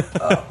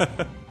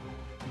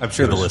 I'm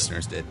sure the it was-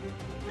 listeners did.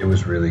 It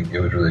was really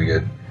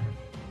good.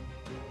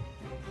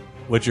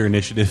 What's your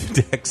initiative,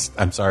 Dex?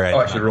 I'm sorry.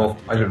 I should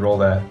roll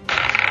that.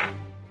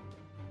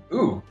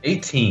 Ooh,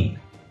 18.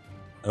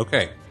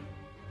 Okay.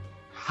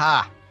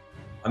 Ha!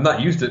 I'm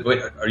not used to.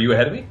 Wait, are you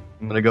ahead of me?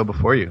 I'm gonna go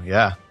before you.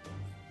 Yeah,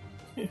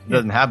 it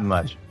doesn't happen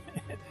much.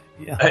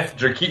 Yeah.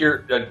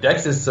 Drakir,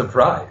 Dex is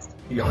surprised.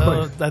 He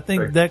always- I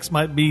think Dex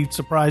might be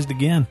surprised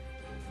again.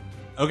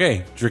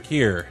 Okay,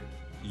 Drakir,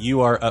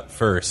 you are up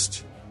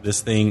first.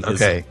 This thing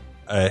Okay.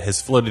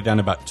 has floated down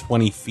about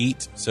 20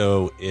 feet,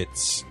 so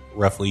it's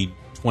roughly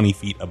 20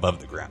 feet above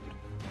the ground.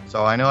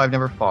 So I know I've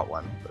never fought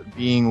one, but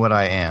being what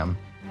I am,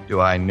 do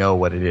I know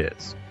what it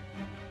is?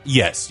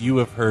 Yes, you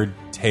have heard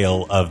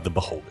tale of the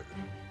Beholder.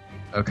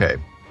 Okay.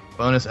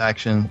 Bonus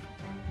action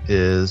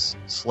is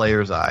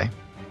Slayer's Eye.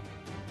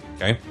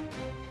 Okay?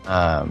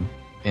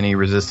 Any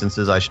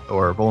resistances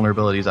or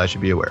vulnerabilities I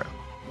should be aware of.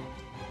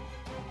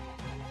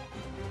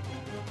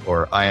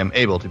 Or I am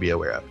able to be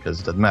aware of, because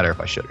it doesn't matter if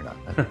I should or not.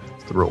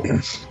 That's the rule.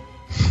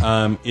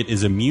 It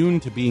is immune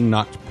to being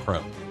knocked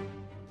prone.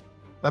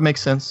 That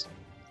makes sense.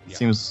 Yeah.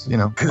 Seems,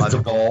 Because it's a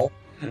logical. ball.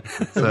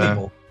 It's,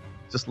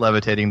 just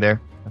levitating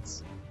there.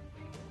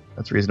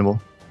 That's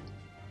reasonable.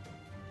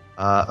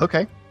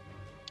 Okay.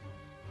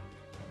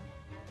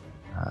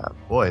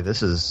 Boy,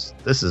 this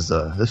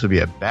would be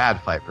a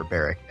bad fight for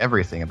Barrick.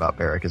 Everything about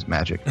Barrick is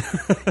magic.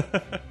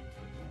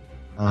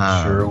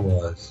 Sure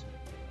was.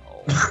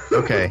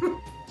 Okay.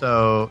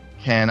 So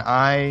can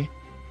I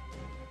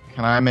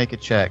make a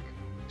check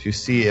to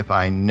see if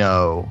I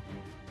know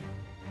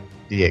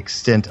the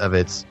extent of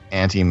its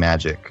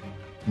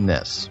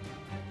anti-magicness?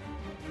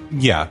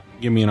 Yeah,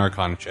 give me an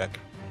Arcana check.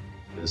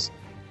 Just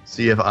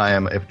see if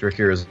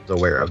Drakir is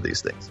aware of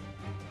these things.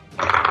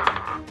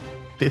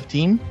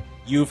 15?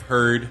 You've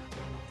heard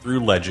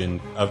through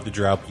legend of the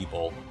Drow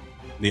people,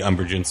 the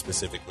Umbrians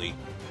specifically,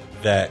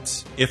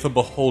 that if a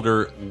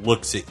beholder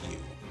looks at you,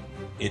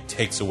 it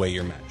takes away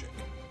your magic.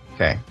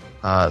 Okay.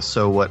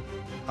 So what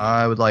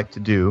I would like to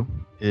do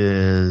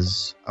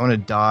is I want to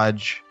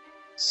dodge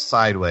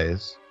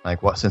sideways.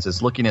 Since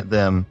it's looking at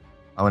them,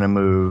 I want to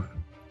move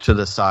to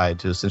the side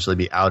to essentially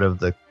be out of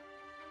the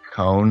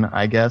cone,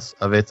 I guess,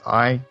 of its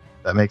eye.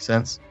 That makes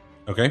sense.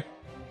 Okay?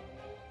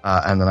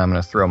 And then I'm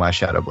going to throw my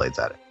shadow blades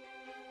at it.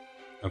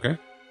 Okay.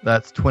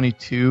 That's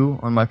 22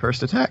 on my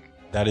first attack.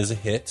 That is a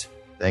hit.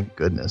 Thank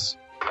goodness.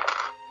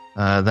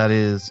 That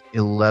is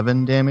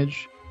 11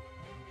 damage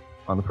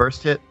on the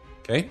first hit.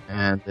 Okay?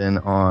 And then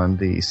on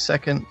the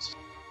second,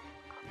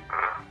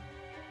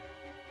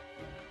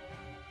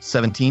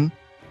 17.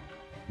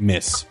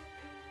 Miss.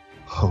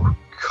 Oh,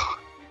 God.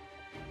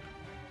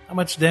 How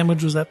much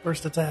damage was that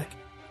first attack?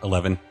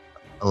 11.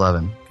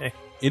 11. Okay.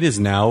 It is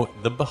now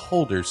the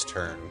Beholder's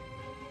turn.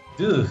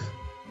 Ugh.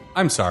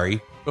 I'm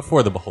sorry,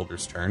 before the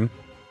Beholder's turn,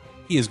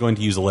 he is going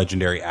to use a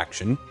legendary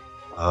action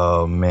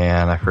Oh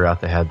man, I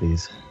forgot they had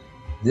these.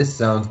 This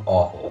sounds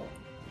awful.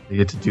 You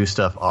get to do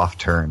stuff off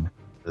turn.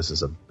 This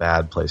is a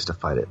bad place to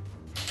fight it.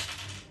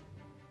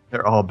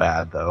 They're all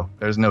bad though.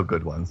 There's no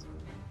good ones.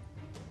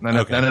 None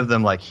of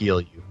them like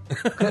heal you.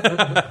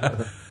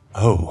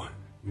 Oh,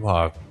 you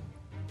are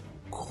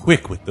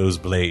quick with those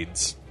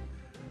blades.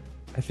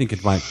 I think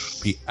it might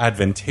be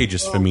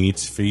advantageous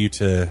for you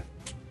to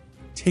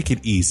take it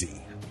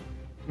easy.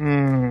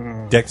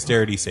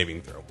 Dexterity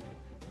saving throw.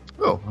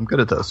 Oh, I'm good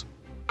at those.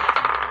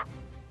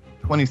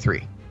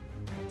 23.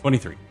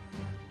 23.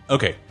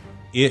 Okay.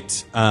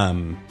 It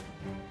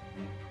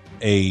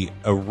a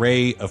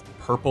ray of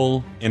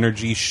purple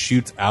energy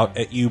shoots out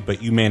at you,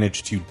 but you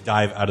manage to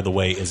dive out of the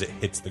way as it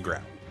hits the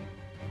ground.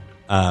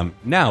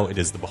 Now it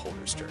is the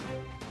beholder's turn.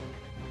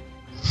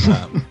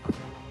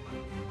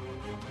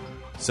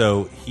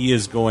 So he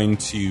is going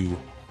to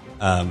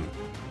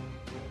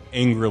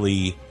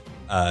angrily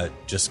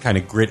just kind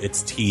of grit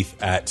its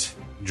teeth at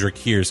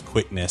Drakir's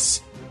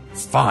quickness.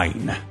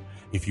 Fine.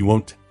 If you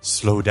won't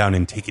slow down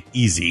and take it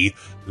easy,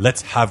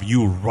 let's have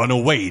you run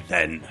away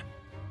then.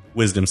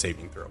 Wisdom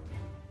saving throw.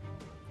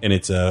 And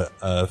it's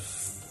a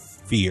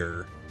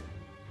fear.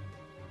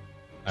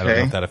 I don't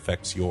know if that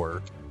affects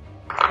your...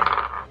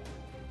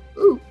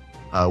 Ooh.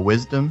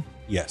 Wisdom?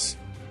 Yes.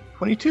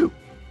 22.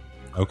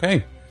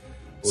 Okay.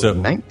 So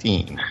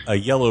 19. A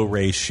yellow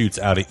ray shoots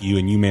out at you,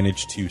 and you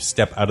manage to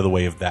step out of the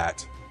way of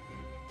that.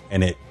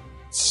 And it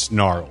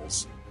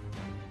snarls.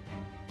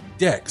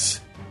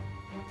 Dex.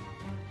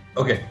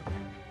 Okay.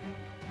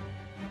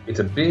 It's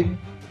a big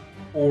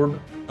orb.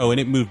 Oh, and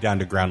it moved down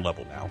to ground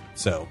level now.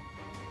 So.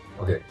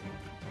 Okay.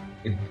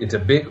 It's a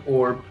big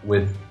orb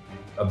with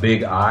a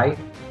big eye?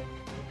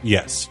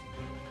 Yes.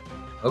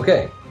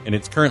 Okay. And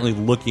it's currently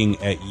looking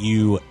at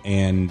you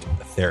and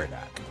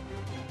Theradak.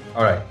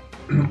 All right.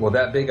 Well,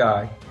 that big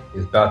eye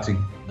is about to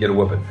get a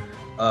whooping.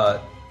 I'm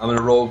going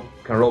to roll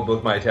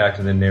both my attacks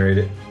and then narrate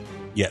it?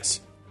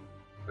 Yes.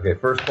 Okay,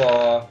 first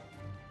claw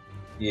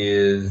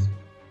is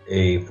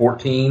a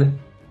 14.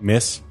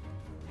 Miss.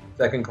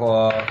 Second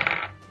claw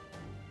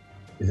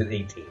is an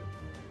 18.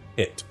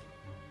 Hit.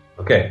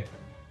 Okay.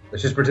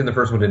 Let's just pretend the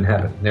first one didn't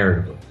happen,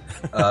 narratively.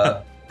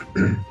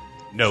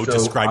 No, so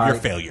describe your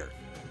failure.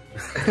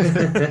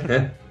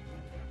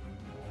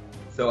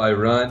 So I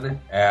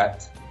run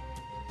at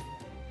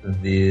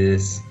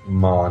this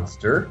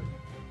monster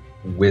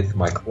with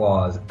my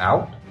claws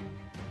out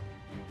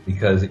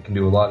because it can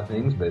do a lot of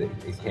things, but it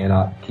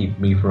cannot keep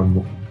me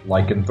from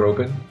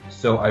lycanthroping.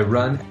 So I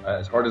run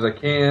as hard as I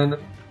can,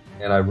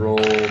 and I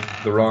rolled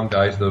the wrong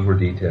dice. Those were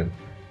D10.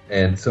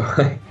 And so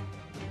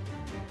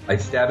I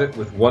stab it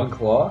with one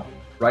claw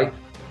right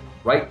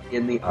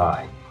in the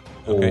eye.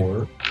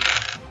 Okay.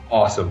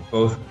 Awesome.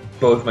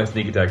 Both my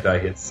sneak attack die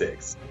hit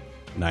 6.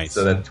 Nice.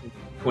 So that's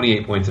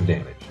 28 points of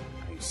damage.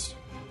 Nice.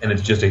 And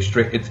it's just a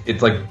strict.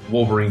 It's like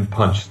Wolverine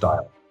punch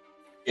style,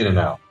 in and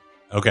out.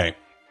 Okay.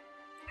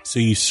 So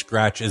you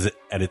scratch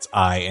at its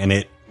eye, and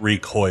it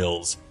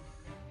recoils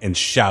and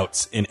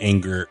shouts in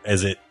anger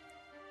as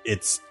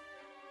its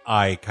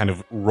eye kind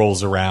of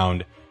rolls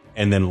around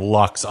and then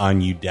locks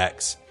on you,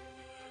 Dex.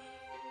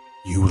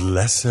 You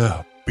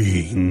lesser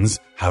beings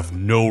have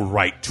no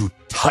right to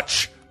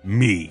touch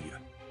me.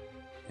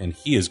 And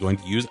he is going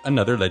to use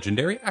another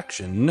legendary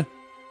action.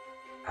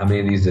 How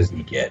many of these does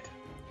he get?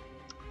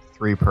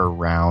 3 per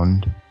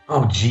round.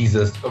 Oh,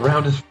 Jesus. A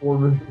round is 4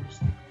 moves.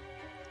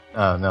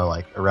 No,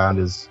 like a round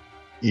is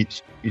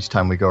each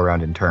time we go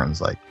around in turns,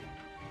 like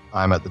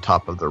I'm at the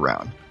top of the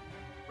round.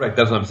 Right,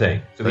 that's what I'm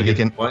saying. So Like he you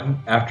gets can-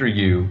 one after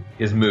you,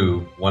 his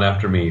move, one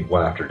after me,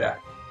 one after Dak.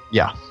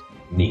 Yeah.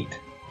 Neat.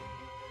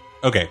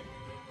 Okay.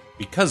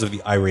 Because of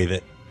the eye ray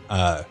that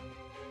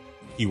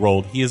he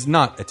rolled, he is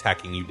not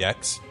attacking you,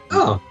 Dex.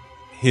 Oh.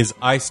 His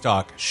eye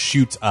stalk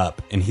shoots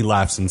up, and he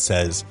laughs and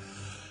says,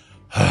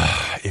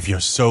 if you're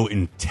so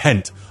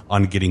intent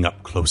on getting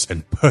up close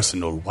and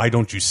personal, why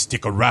don't you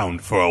stick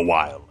around for a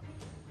while?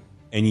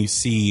 And you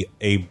see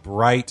a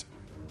bright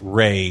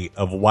ray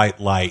of white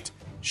light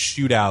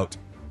shoot out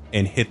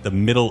and hit the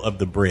middle of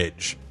the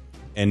bridge.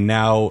 And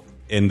now,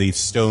 the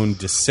stone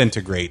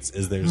disintegrates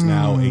as there's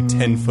now a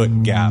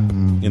 10-foot gap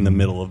in the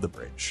middle of the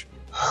bridge.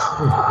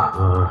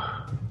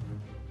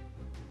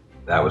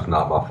 That was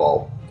not my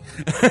fault.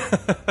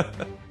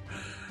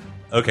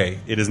 Okay,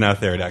 it is now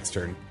Theradak's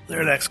turn.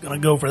 Theradak's going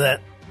to go for that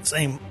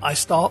same eye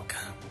stalk.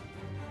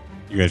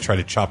 You're going to try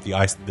to chop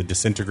the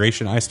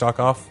disintegration eye stalk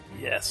off?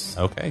 Yes.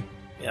 Okay.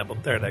 Yeah,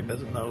 but Theradak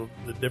doesn't know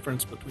the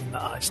difference between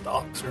the eye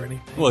stalks or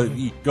anything. Well,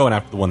 you're going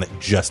after the one that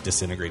just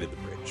disintegrated the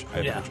bridge.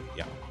 I Yeah. imagine.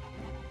 Yeah.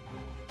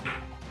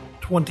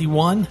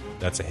 21.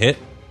 That's a hit.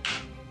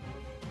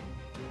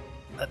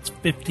 That's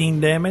 15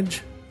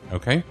 damage.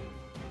 Okay.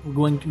 I'm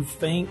going to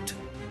feint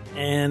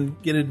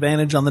and get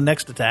advantage on the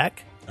next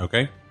attack.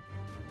 Okay.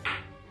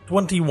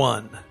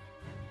 21.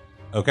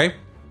 Okay.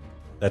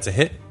 That's a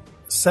hit.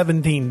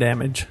 17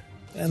 damage.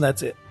 And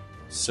that's it.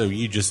 So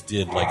you just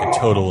did like a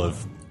total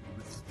of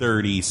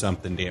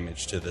 30-something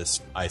damage to this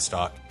eye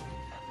stalk.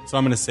 So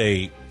I'm going to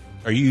say,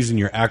 are you using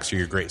your axe or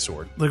your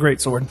greatsword? The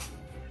greatsword.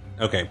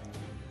 Okay.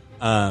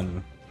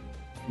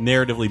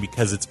 narratively,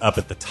 because it's up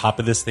at the top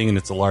of this thing and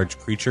it's a large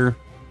creature,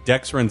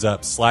 Dex runs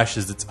up,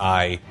 slashes its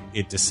eye,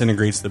 it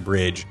disintegrates the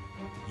bridge.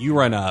 You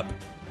run up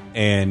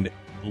and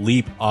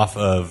leap off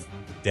of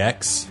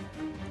Dex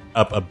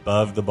up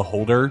above the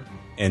beholder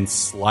and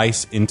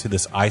slice into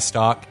this eye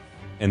stalk,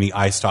 and the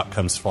eye stalk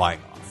comes flying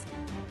off.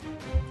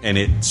 And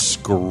it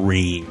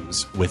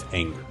screams with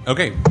anger.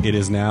 Okay, it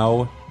is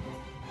now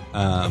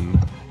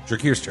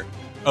Drakir's turn.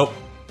 Oh,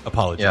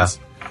 apologies.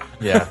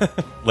 Yeah.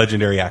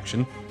 Legendary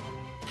action.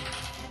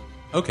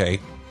 Okay.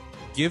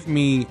 Give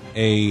me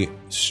a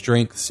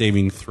strength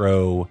saving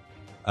throw,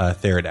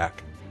 Theridak.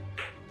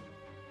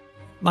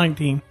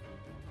 19.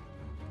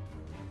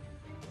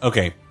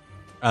 Okay.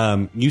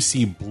 You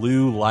see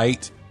blue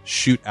light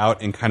shoot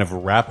out and kind of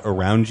wrap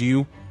around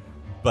you,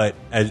 but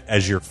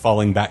as you're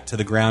falling back to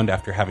the ground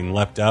after having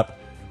leapt up,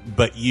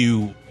 but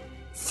you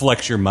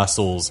flex your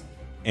muscles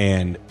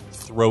and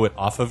throw it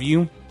off of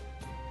you,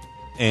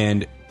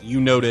 and you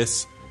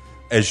notice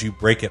as you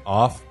break it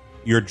off,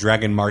 your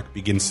dragon mark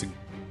begins to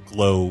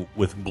glow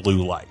with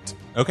blue light.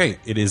 Okay,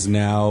 it is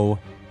now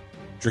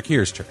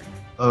Drakir's turn.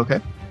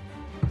 Okay.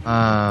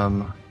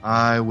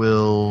 I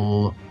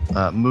will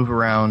move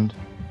around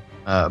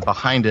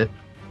behind it,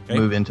 Okay.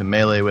 move into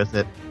melee with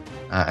it,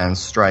 and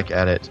strike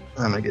at it.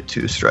 I'm going to get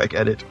to strike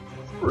at it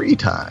 3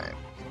 times.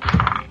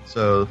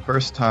 So the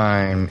first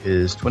time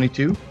is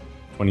 22.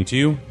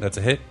 22, that's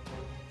a hit.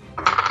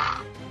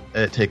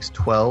 It takes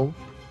 12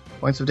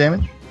 points of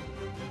damage.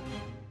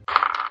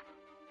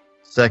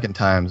 Second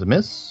time's a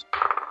miss.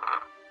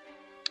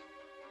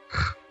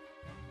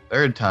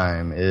 Third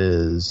time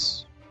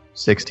is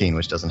 16,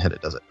 which doesn't hit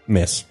it, does it?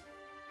 Miss.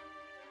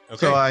 Okay.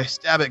 So I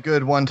stab it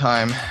good one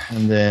time,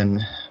 and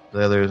then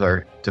the others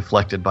are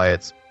deflected by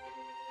its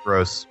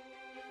gross,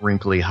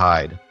 wrinkly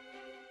hide.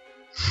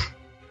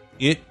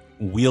 It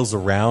wheels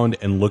around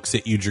and looks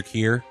at you,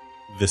 Drakir.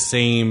 The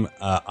same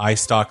eye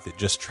stalk that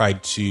just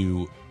tried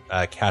to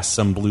cast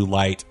some blue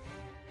light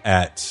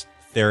at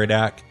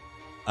Theridak.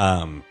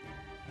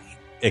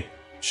 It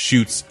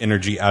shoots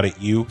energy out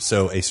at you,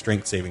 so a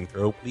strength saving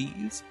throw,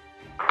 please.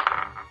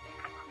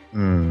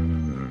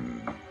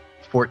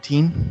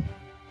 14?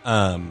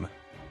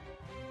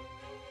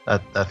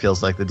 That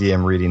feels like the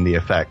DM reading the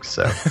effect,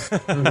 so.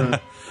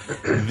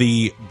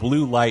 The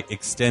blue light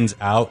extends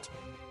out,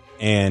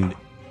 and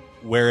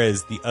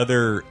whereas the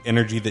other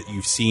energy that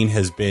you've seen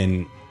has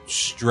been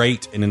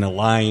straight and in a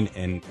line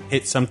and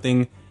hit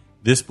something,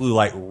 this blue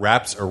light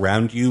wraps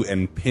around you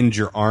and pins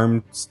your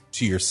arms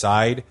to your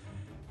side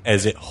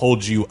as it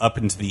holds you up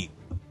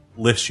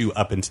lifts you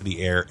up into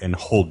the air and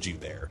holds you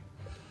there.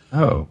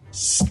 Oh.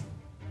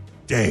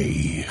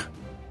 Stay,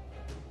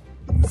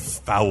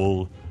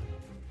 foul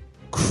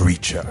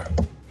creature.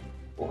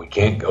 Well, we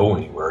can't go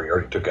anywhere. He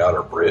already took out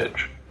our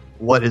bridge.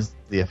 What is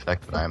the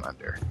effect that I'm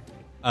under?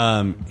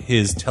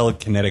 His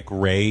telekinetic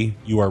ray,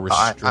 you are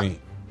restrained.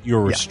 You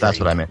are restrained. That's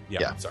what I meant.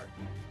 Yeah, sorry.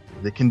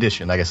 The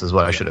condition, I guess, is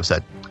what I should have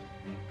said.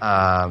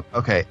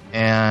 Okay,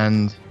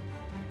 and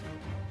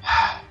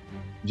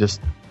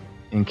just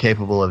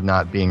incapable of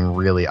not being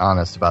really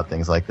honest about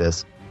things like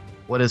this.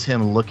 What is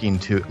him looking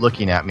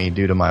at me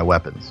due to my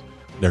weapons?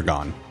 They're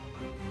gone.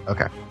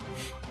 Okay.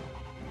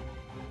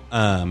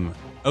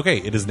 Okay,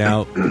 it is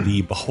now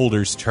the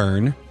beholder's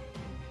turn.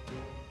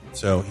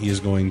 So he is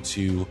going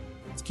to...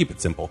 Let's keep it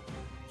simple.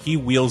 He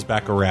wheels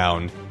back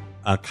around,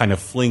 kind of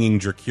flinging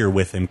Drakir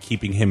with him,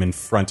 keeping him in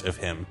front of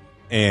him.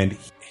 And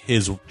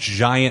his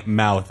giant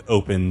mouth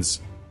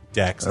opens,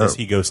 Dex, as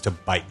he goes to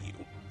bite you.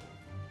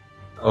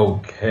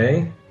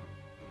 Okay.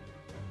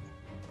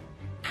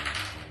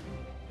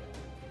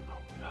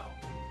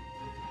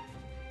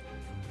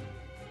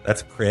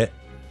 That's a crit.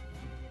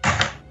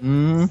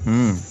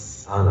 Mm-hmm.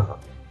 Son of a...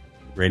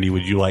 Randy,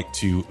 would you like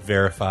to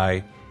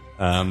verify?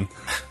 I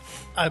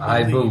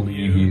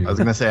believe you. I was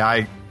going to say,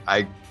 I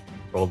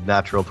rolled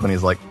natural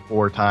 20s like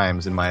 4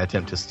 times in my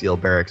attempt to steal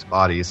Barrick's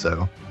body,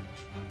 so...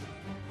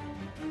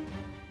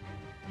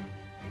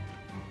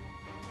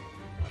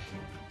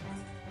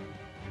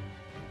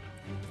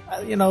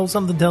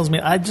 Something tells me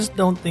I just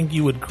don't think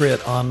you would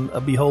crit on a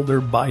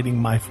beholder biting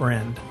my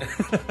friend.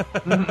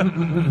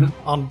 And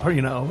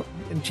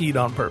cheat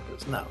on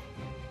purpose. No.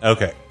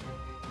 Okay.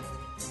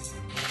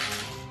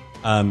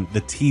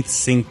 The teeth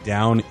sink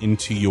down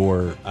into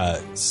your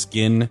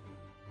skin,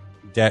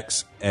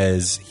 Dex,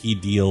 as he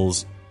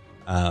deals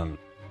 12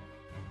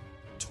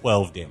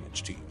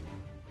 damage to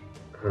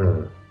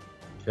you.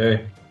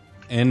 Okay.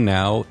 And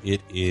now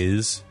it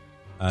is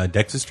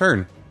Dex's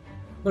turn.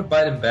 I'm going to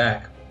bite him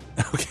back.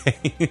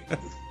 Okay.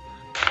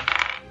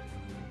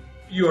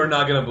 You are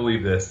not going to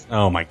believe this.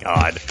 Oh my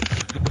god.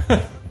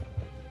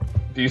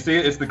 Do you see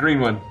it? It's the green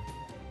one.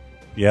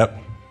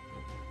 Yep.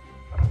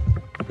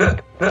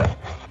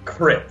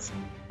 Crit.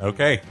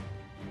 Okay.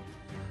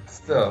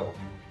 So.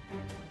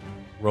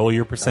 Roll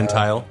your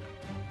percentile.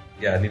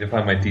 Yeah, I need to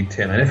find my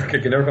D10. I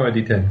can never find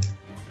my D10.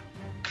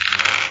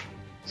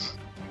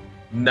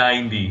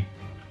 90.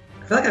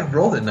 I feel like I've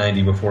rolled at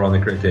 90 before on the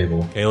crit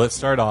table. Okay, let's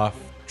start off.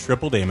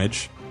 Triple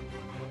damage.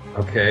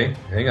 Okay,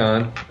 hang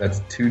on. That's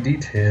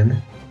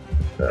 2d10.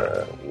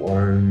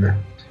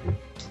 1, 2.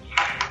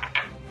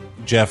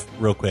 Jeff,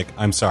 real quick,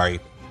 I'm sorry.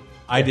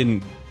 I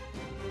didn't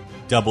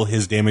double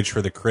his damage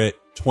for the crit.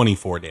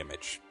 24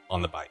 damage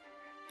on the bite.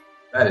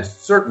 That is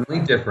certainly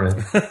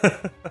different.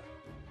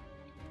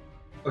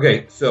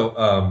 Okay,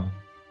 so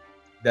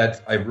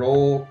that's I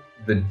roll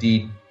the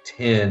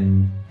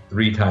d10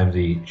 3 times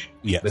each.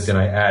 Yes. But then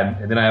I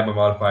add, and then I have my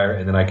modifier,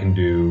 and then I can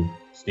do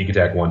sneak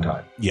attack 1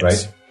 time. Yes.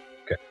 Right?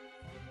 Okay.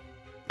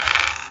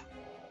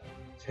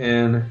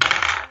 10.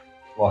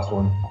 Lost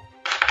one.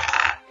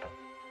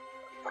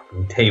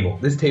 Fucking table.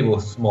 This table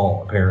is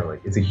small, apparently.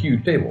 It's a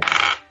huge table.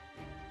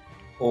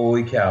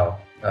 Holy cow.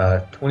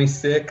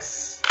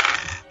 26,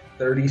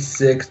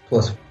 36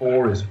 plus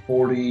 4 is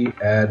 40.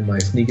 Add my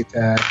sneak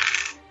attack.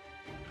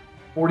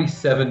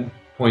 47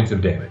 points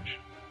of damage.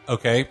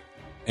 Okay.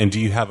 And do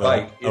you have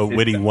a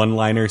witty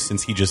one-liner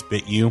since he just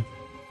bit you?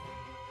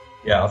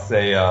 Yeah, I'll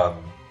say,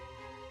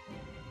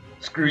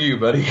 screw you,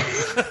 buddy.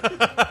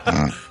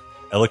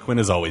 Eloquent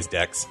as always,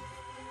 Dex.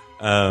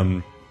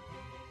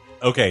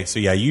 Okay, so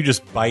yeah, you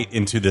just bite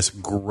into this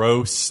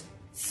gross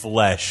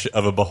flesh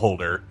of a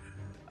beholder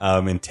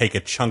and take a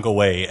chunk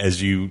away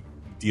as you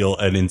deal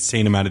an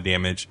insane amount of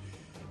damage.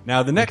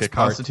 Now, the next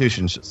part...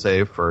 Constitution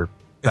save for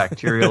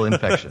bacterial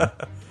infection.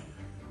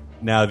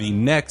 Now, the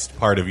next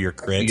part of your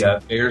crit... Yeah,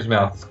 Bear's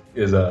mouth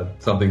is a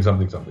something,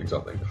 something, something,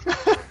 something.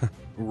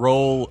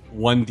 Roll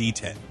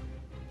 1d10.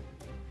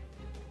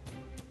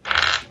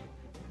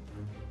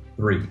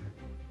 3.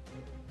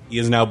 He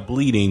is now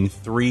bleeding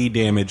 3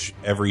 damage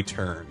every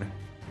turn,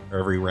 or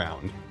every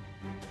round.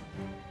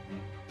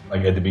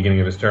 Like at the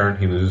beginning of his turn,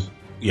 he loses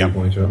 3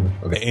 points or something?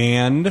 Okay.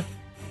 And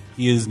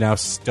he is now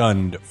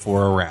stunned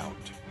for a round.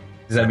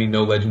 Does that mean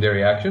no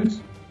legendary actions?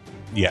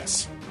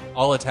 Yes.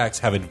 All attacks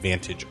have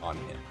advantage on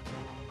him.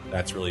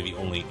 That's really the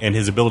only... And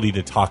his ability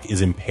to talk is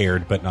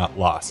impaired but not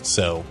lost.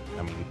 So,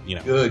 I mean, you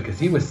know. Good, because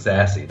he was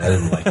sassy and I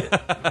didn't like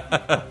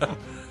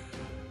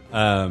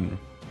it.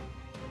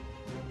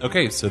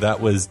 Okay, so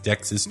that was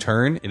Dex's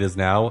turn. It is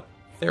now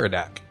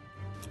Theradak.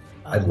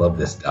 I love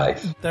this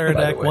dice.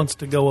 Theradak wants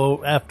to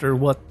go after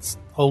what's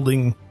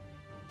holding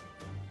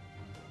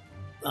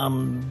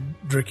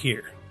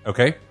Drakir.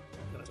 Okay.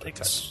 Gonna take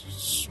a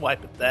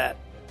swipe at that.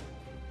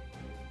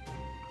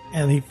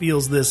 And he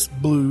feels this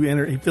blue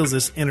energy. He feels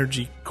this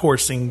energy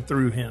coursing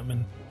through him,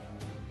 and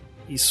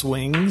he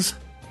swings,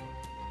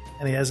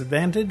 and he has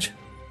advantage.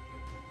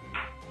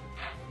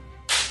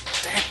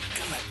 Damn,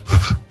 come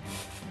on.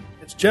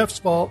 It's Jeff's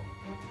fault.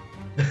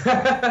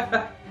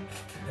 Caught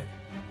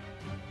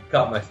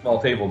my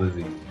small table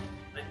disease.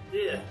 I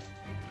did.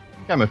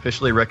 I'm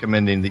officially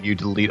recommending that you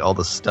delete all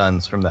the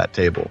stuns from that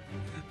table.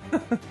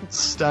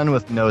 Stun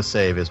with no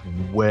save is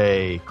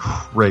way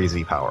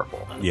crazy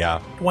powerful. Yeah.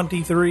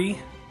 23.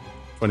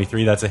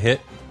 23, that's a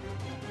hit.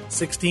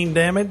 16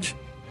 damage.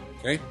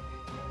 Okay.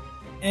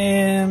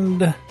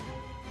 And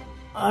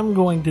I'm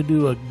going to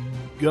do a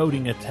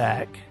goading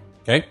attack.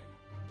 Okay.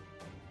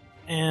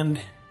 And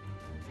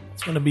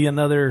it's going to be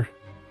another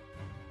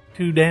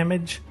 2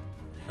 damage.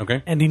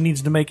 Okay. And he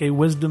needs to make a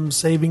wisdom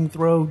saving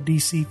throw,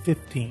 DC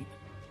 15.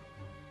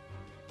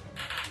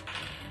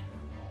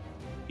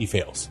 He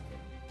fails.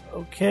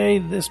 Okay,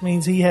 this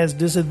means he has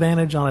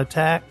disadvantage on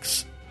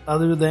attacks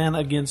other than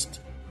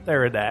against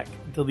Theradak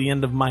until the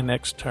end of my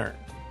next turn.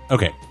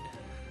 Okay.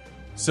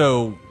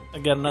 So... I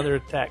got another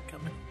attack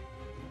coming.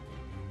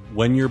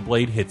 When your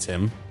blade hits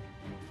him,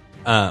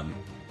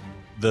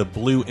 the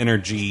blue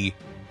energy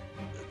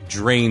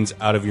drains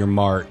out of your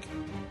mark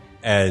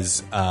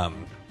as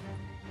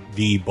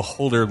the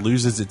beholder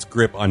loses its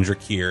grip on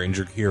Drakir, and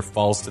Drakir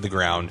falls to the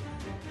ground,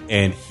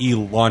 and he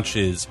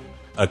launches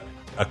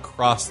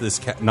across this,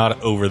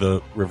 not over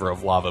the river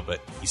of lava, but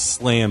he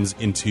slams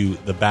into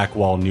the back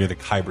wall near the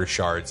Kyber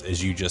shards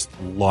as you just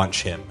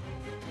launch him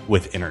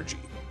with energy.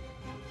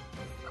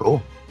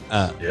 Cool.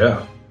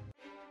 Yeah.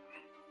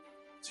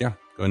 So yeah,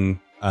 go and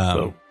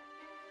So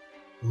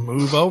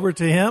move over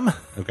to him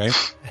okay.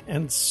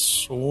 and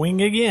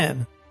swing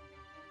again.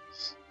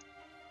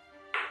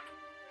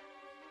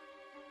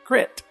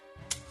 Crit.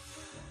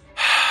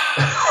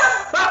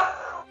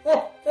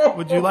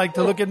 Would you like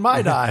to look at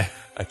my die?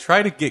 I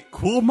try to get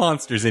cool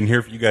monsters in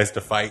here for you guys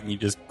to fight, and you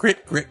just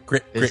crit.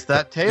 It's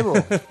that table.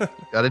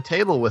 Got a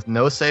table with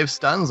no save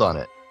stuns on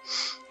it.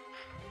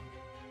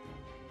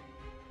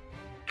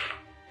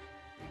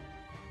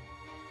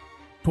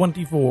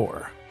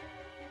 $24.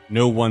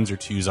 No 1s or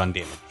 2s on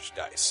damage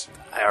dice.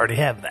 I already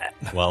have that.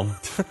 Well,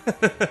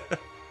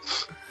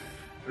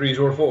 3s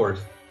or 4s.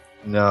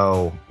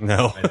 No.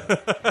 no.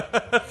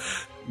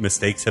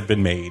 Mistakes have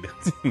been made.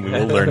 We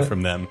will learn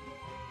from them.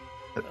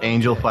 The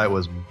angel fight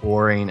was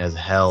boring as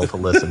hell to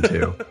listen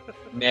to.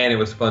 Man, it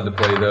was fun to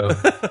play, though.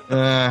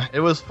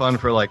 It was fun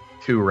for like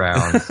 2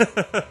 rounds.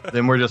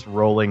 Then we're just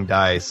rolling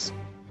dice.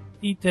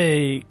 He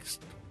takes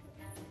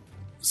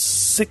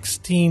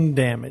 16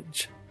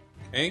 damage.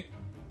 Okay.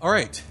 All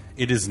right.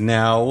 It is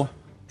now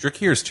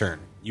Drakir's turn.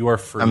 You are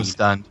free. I'm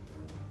stunned.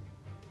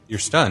 You're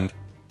stunned.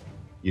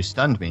 You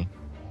stunned me.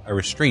 I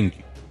restrained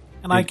you.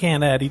 And I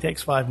can't add. He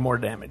takes 5 more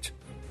damage.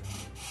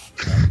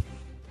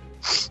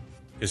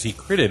 Because he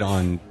critted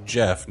on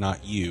Jeff,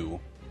 not you.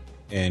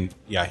 And,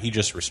 yeah, he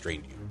just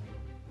restrained you.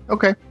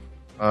 Okay.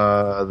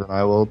 Then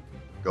I will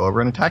go over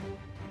and attack.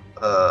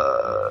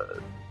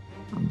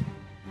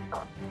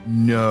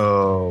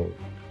 No.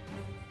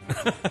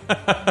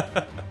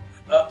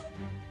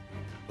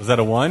 Was that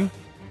a 1?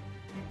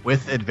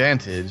 With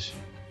advantage,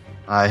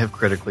 I have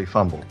critically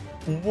fumbled.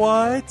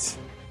 What?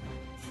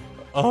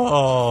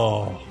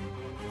 Oh.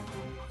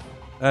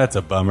 That's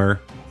a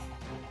bummer.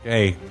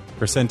 Okay,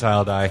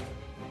 percentile die.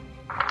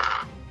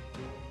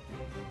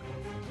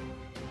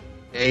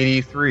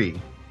 83.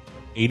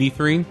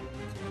 83?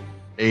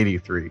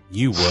 83.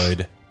 You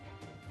would.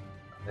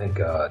 Thank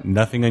God.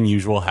 Nothing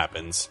unusual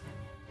happens.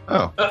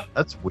 Oh,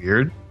 that's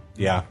weird.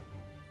 Yeah,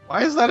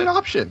 Why is that an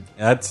option?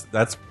 that's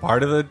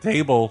part of the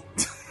table.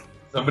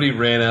 Somebody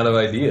ran out of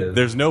ideas.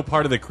 There's no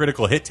part of the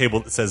critical hit table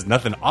that says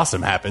nothing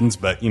awesome happens,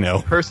 but, you know.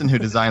 The person who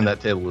designed that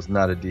table was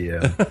not a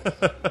DM.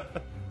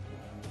 The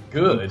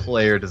Good.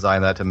 player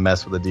designed that to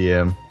mess with a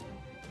DM.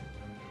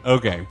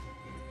 Okay.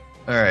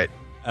 All right.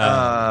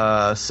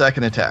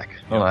 Second attack.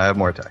 Hold on, I have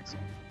more attacks.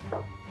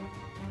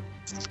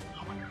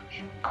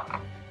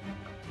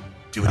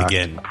 Do it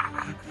again.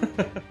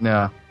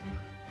 No,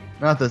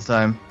 not this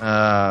time.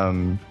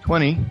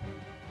 20.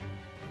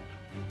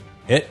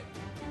 Hit.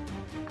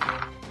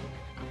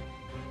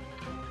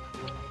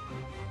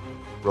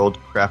 Rolled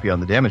crappy on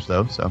the damage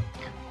though, so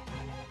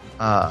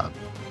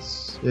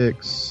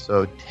 6,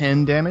 so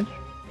 10 damage,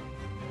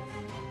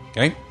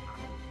 Okay.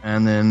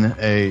 and then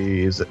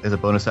as a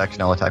bonus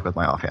action, I'll attack with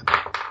my offhand.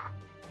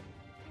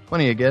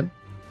 20 again.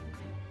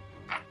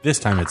 This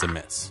time it's a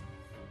miss.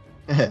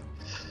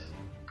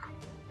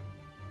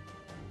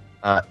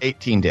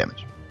 18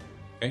 damage.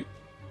 Okay.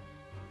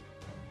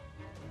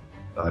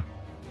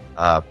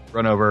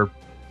 Run over,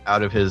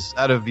 out of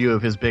view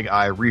of his big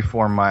eye,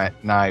 reform my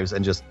knives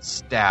and just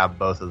stab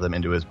both of them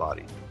into his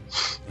body.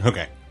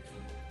 Okay.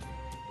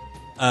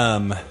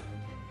 All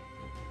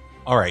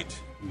right.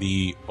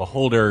 The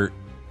beholder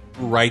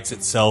rights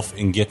itself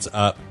and gets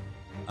up,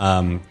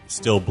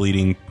 still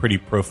bleeding pretty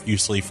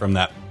profusely from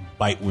that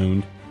bite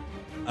wound.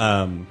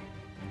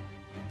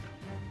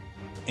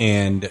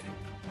 And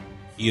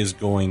he is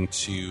going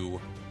to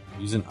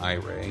use an eye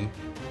ray.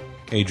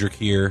 Okay,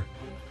 Drakir,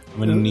 I'm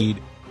going to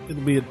need...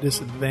 It'll be a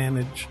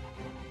disadvantage.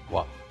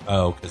 What?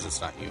 Oh, because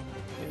it's not you.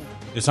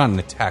 It's not an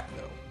attack,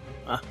 though.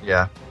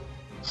 Yeah.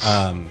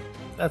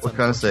 That's What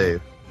kind of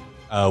save?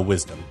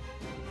 Wisdom.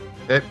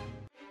 Okay.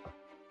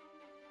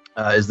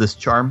 Is this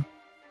charm?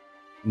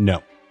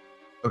 No.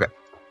 Okay.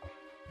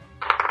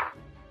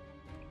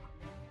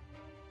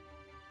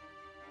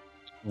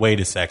 Wait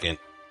a second.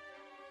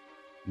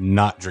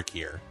 Not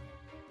Drakir.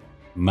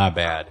 My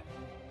bad.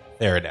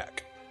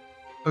 Theradak.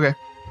 Okay.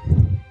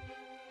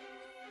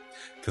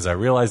 Because I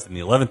realized in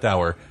the 11th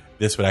hour,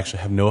 this would actually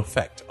have no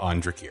effect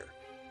on Drakir.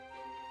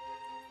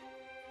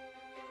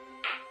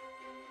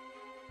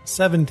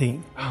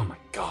 17. Oh my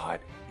god.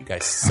 You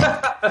guys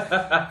suck.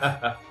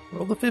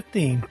 Roll the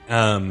 15.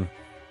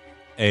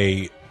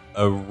 A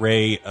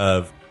ray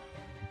of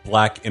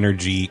black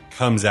energy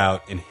comes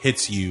out and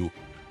hits you,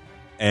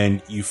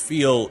 and you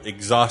feel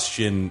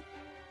exhaustion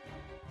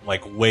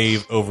like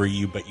wave over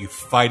you, but you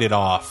fight it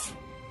off,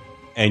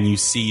 and you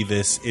see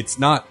this. It's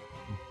not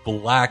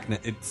black,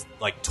 it's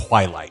like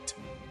twilight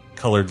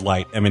colored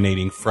light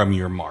emanating from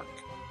your mark.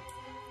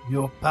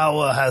 Your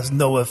power has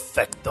no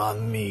effect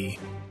on me.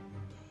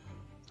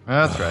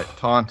 That's right.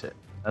 Taunt it.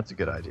 That's a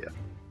good idea.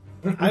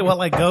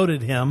 I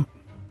goaded him.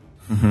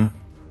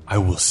 I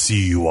will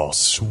see you all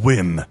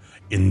swim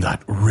in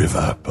that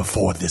river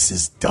before this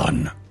is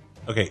done.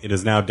 Okay, it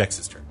is now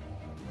Dex's turn.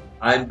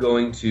 I'm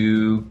going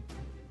to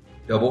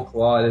double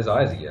claw at his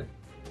eyes again.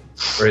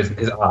 Or his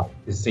eye.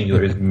 His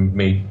singular, his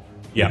mate.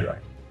 Yeah.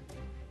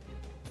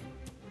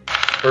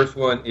 First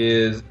one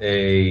is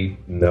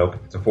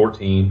it's a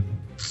 14.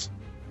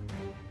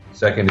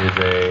 Second is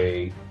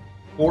a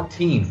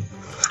 14.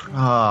 Oh.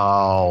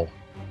 All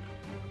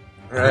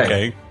right.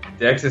 Okay.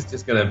 Dex is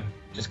just gonna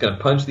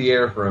punch the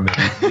air for a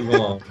minute. Move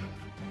along.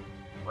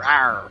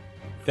 Rawr.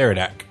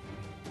 Theradak.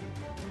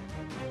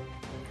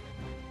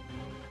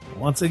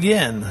 Once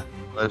again.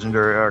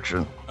 Legendary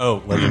action.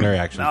 Oh, legendary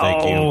action.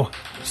 Thank you. Oh,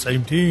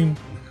 same team.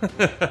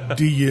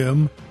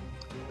 DM.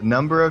 The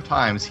number of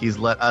times he's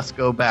let us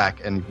go back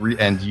and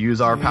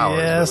use our powers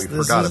Yes, that we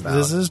forgot about.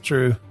 This is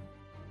true.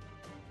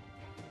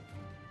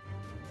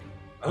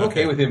 I'm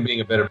okay with him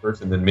being a better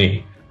person than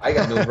me. I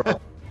got no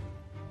problem.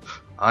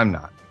 I'm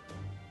not.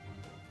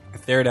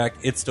 Theradak,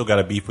 it's still got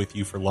a beef with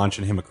you for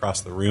launching him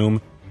across the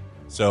room.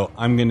 So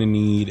I'm going to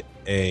need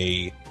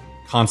a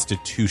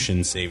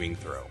Constitution saving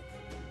throw.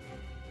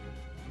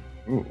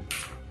 Ooh,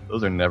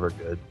 those are never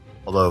good.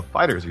 Although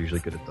fighters are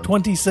usually good at them.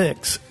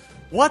 26.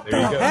 What There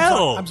the you go.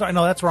 hell? I'm sorry.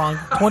 No, that's wrong.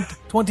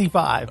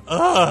 25.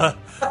 No,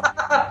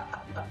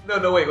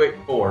 wait.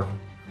 4.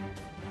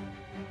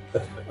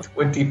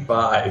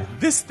 25.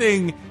 This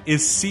thing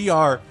is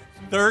CR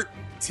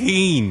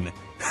 13.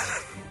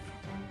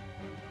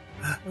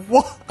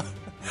 What?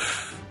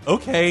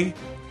 Okay.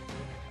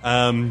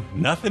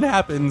 Nothing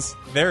happens.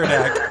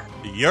 Theradak,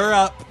 you're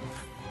up.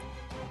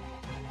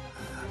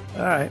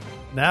 All right.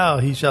 Now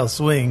he shall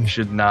swing.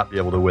 Should not be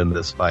able to win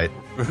this fight.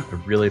 I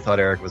really thought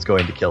Eric was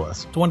going to kill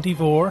us.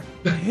 24.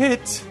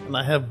 Hit. And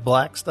I have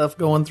black stuff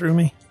going through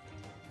me.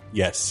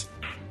 Yes.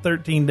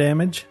 13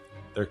 damage.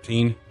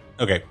 13.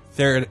 Okay.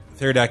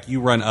 Theradak,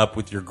 you run up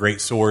with your great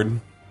sword,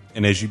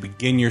 and as you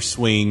begin your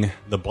swing,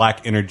 the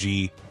black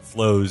energy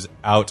flows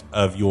out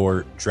of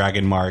your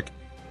dragon mark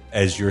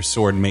as your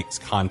sword makes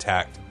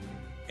contact,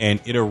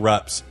 and it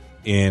erupts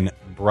in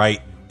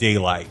bright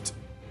daylight.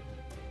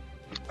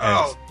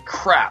 Oh,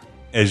 crap.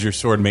 As your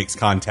sword makes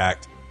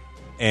contact,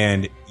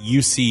 and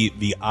you see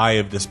the eye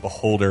of this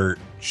beholder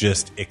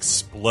just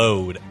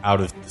explode out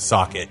of the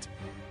socket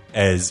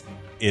as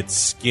its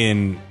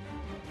skin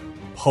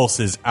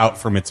pulses out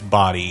from its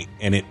body,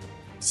 and it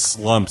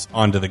slumps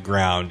onto the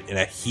ground in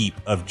a heap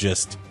of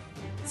just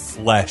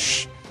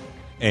flesh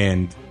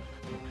and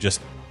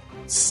just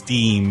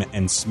steam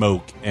and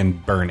smoke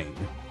and burning.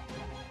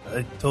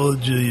 I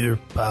told you your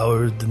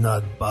power did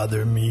not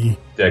bother me.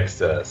 Dex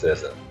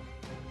says,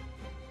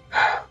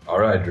 all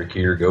right,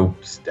 Drakir, go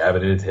stab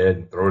it in its head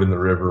and throw it in the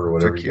river or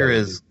whatever.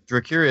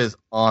 Drakir is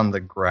on the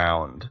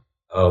ground.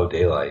 Oh,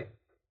 daylight.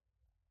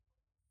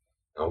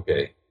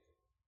 Okay.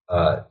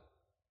 Are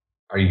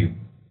you...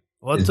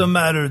 What's the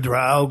matter,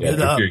 Drow? Yeah,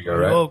 Get up. Drakir, you all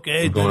right?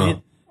 Okay, What's going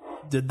on?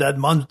 did that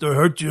monster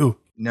hurt you?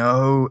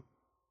 No.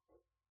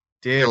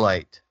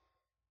 Daylight.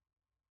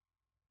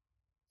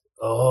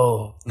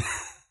 Oh.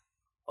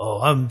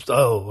 I'm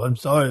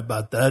sorry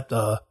about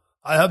that.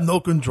 I have no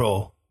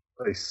control.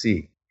 I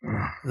see.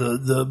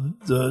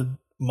 The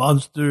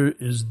monster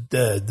is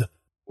dead.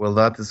 Well,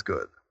 that is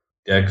good.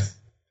 Dex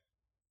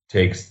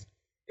takes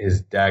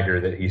his dagger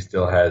that he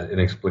still has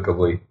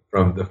inexplicably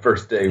from the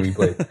first day we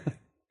played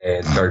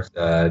and starts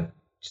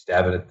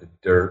stabbing at the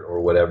dirt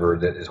or whatever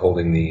that is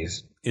holding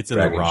these. It's in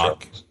the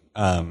rock.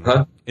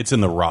 It's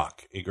in the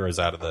rock. It grows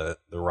out of the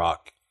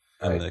rock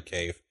in the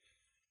cave.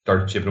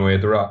 Starts chipping away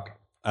at the rock.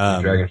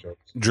 Dragon shards.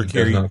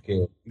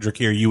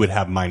 Drakir, you would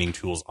have mining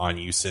tools on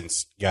you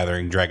since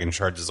gathering dragon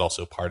shards is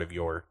also part of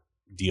your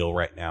deal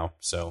right now.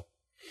 So,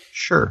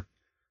 sure.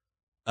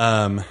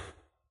 Okay,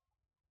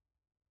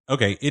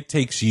 it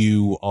takes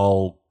you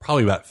all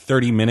probably about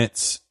 30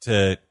 minutes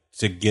to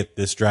get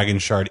this dragon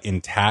shard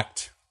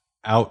intact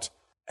out.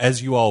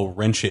 As you all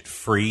wrench it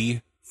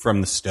free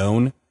from the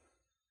stone,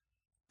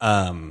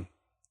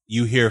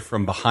 you hear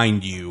from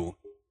behind you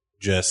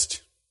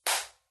just...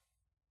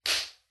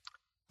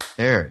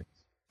 There.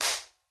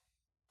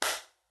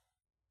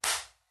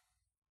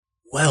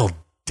 Well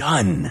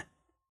done.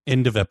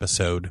 End of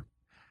episode.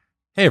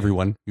 Hey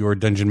everyone, your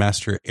Dungeon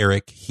Master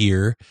Eric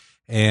here,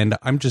 and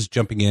I'm just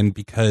jumping in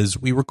because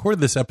we recorded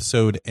this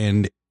episode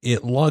and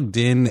it logged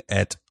in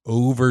at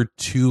over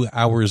 2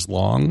 hours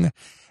long,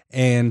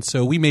 and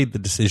so we made the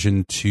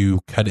decision to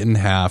cut it in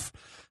half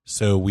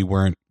so we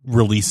weren't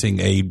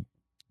releasing a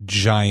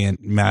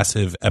giant,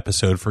 massive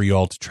episode for you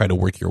all to try to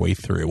work your way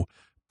through.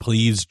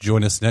 Please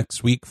join us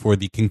next week for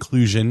the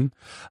conclusion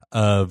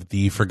of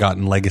the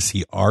Forgotten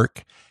Legacy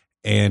arc,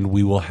 and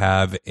we will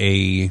have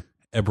a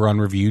Eberron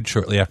reviewed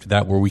shortly after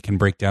that where we can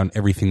break down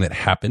everything that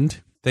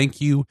happened. Thank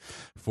you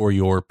for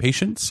your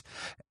patience,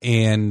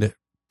 and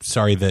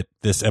sorry that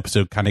this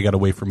episode kind of got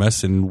away from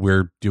us and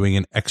we're doing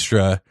an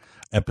extra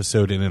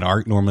episode in an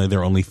arc. Normally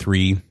there are only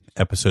 3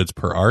 episodes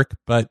per arc,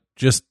 but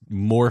just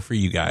more for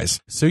you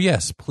guys. So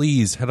yes,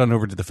 please head on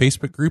over to the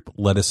Facebook group.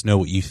 Let us know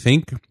what you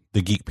think.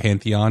 The Geek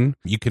Pantheon.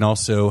 You can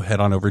also head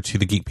on over to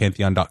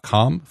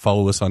thegeekpantheon.com.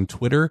 Follow us on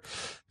Twitter,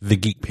 The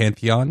Geek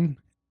Pantheon,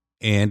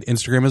 and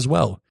Instagram as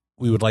well.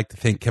 We would like to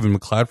thank Kevin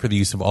MacLeod for the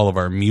use of all of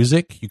our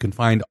music. You can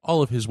find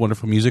all of his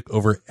wonderful music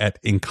over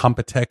at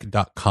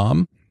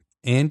incompetech.com.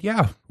 And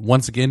yeah,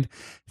 once again,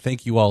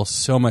 thank you all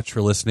so much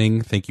for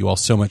listening. Thank you all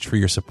so much for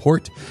your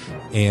support,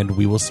 and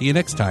we will see you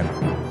next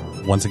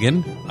time. Once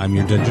again, I'm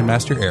your Dungeon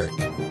Master, Eric.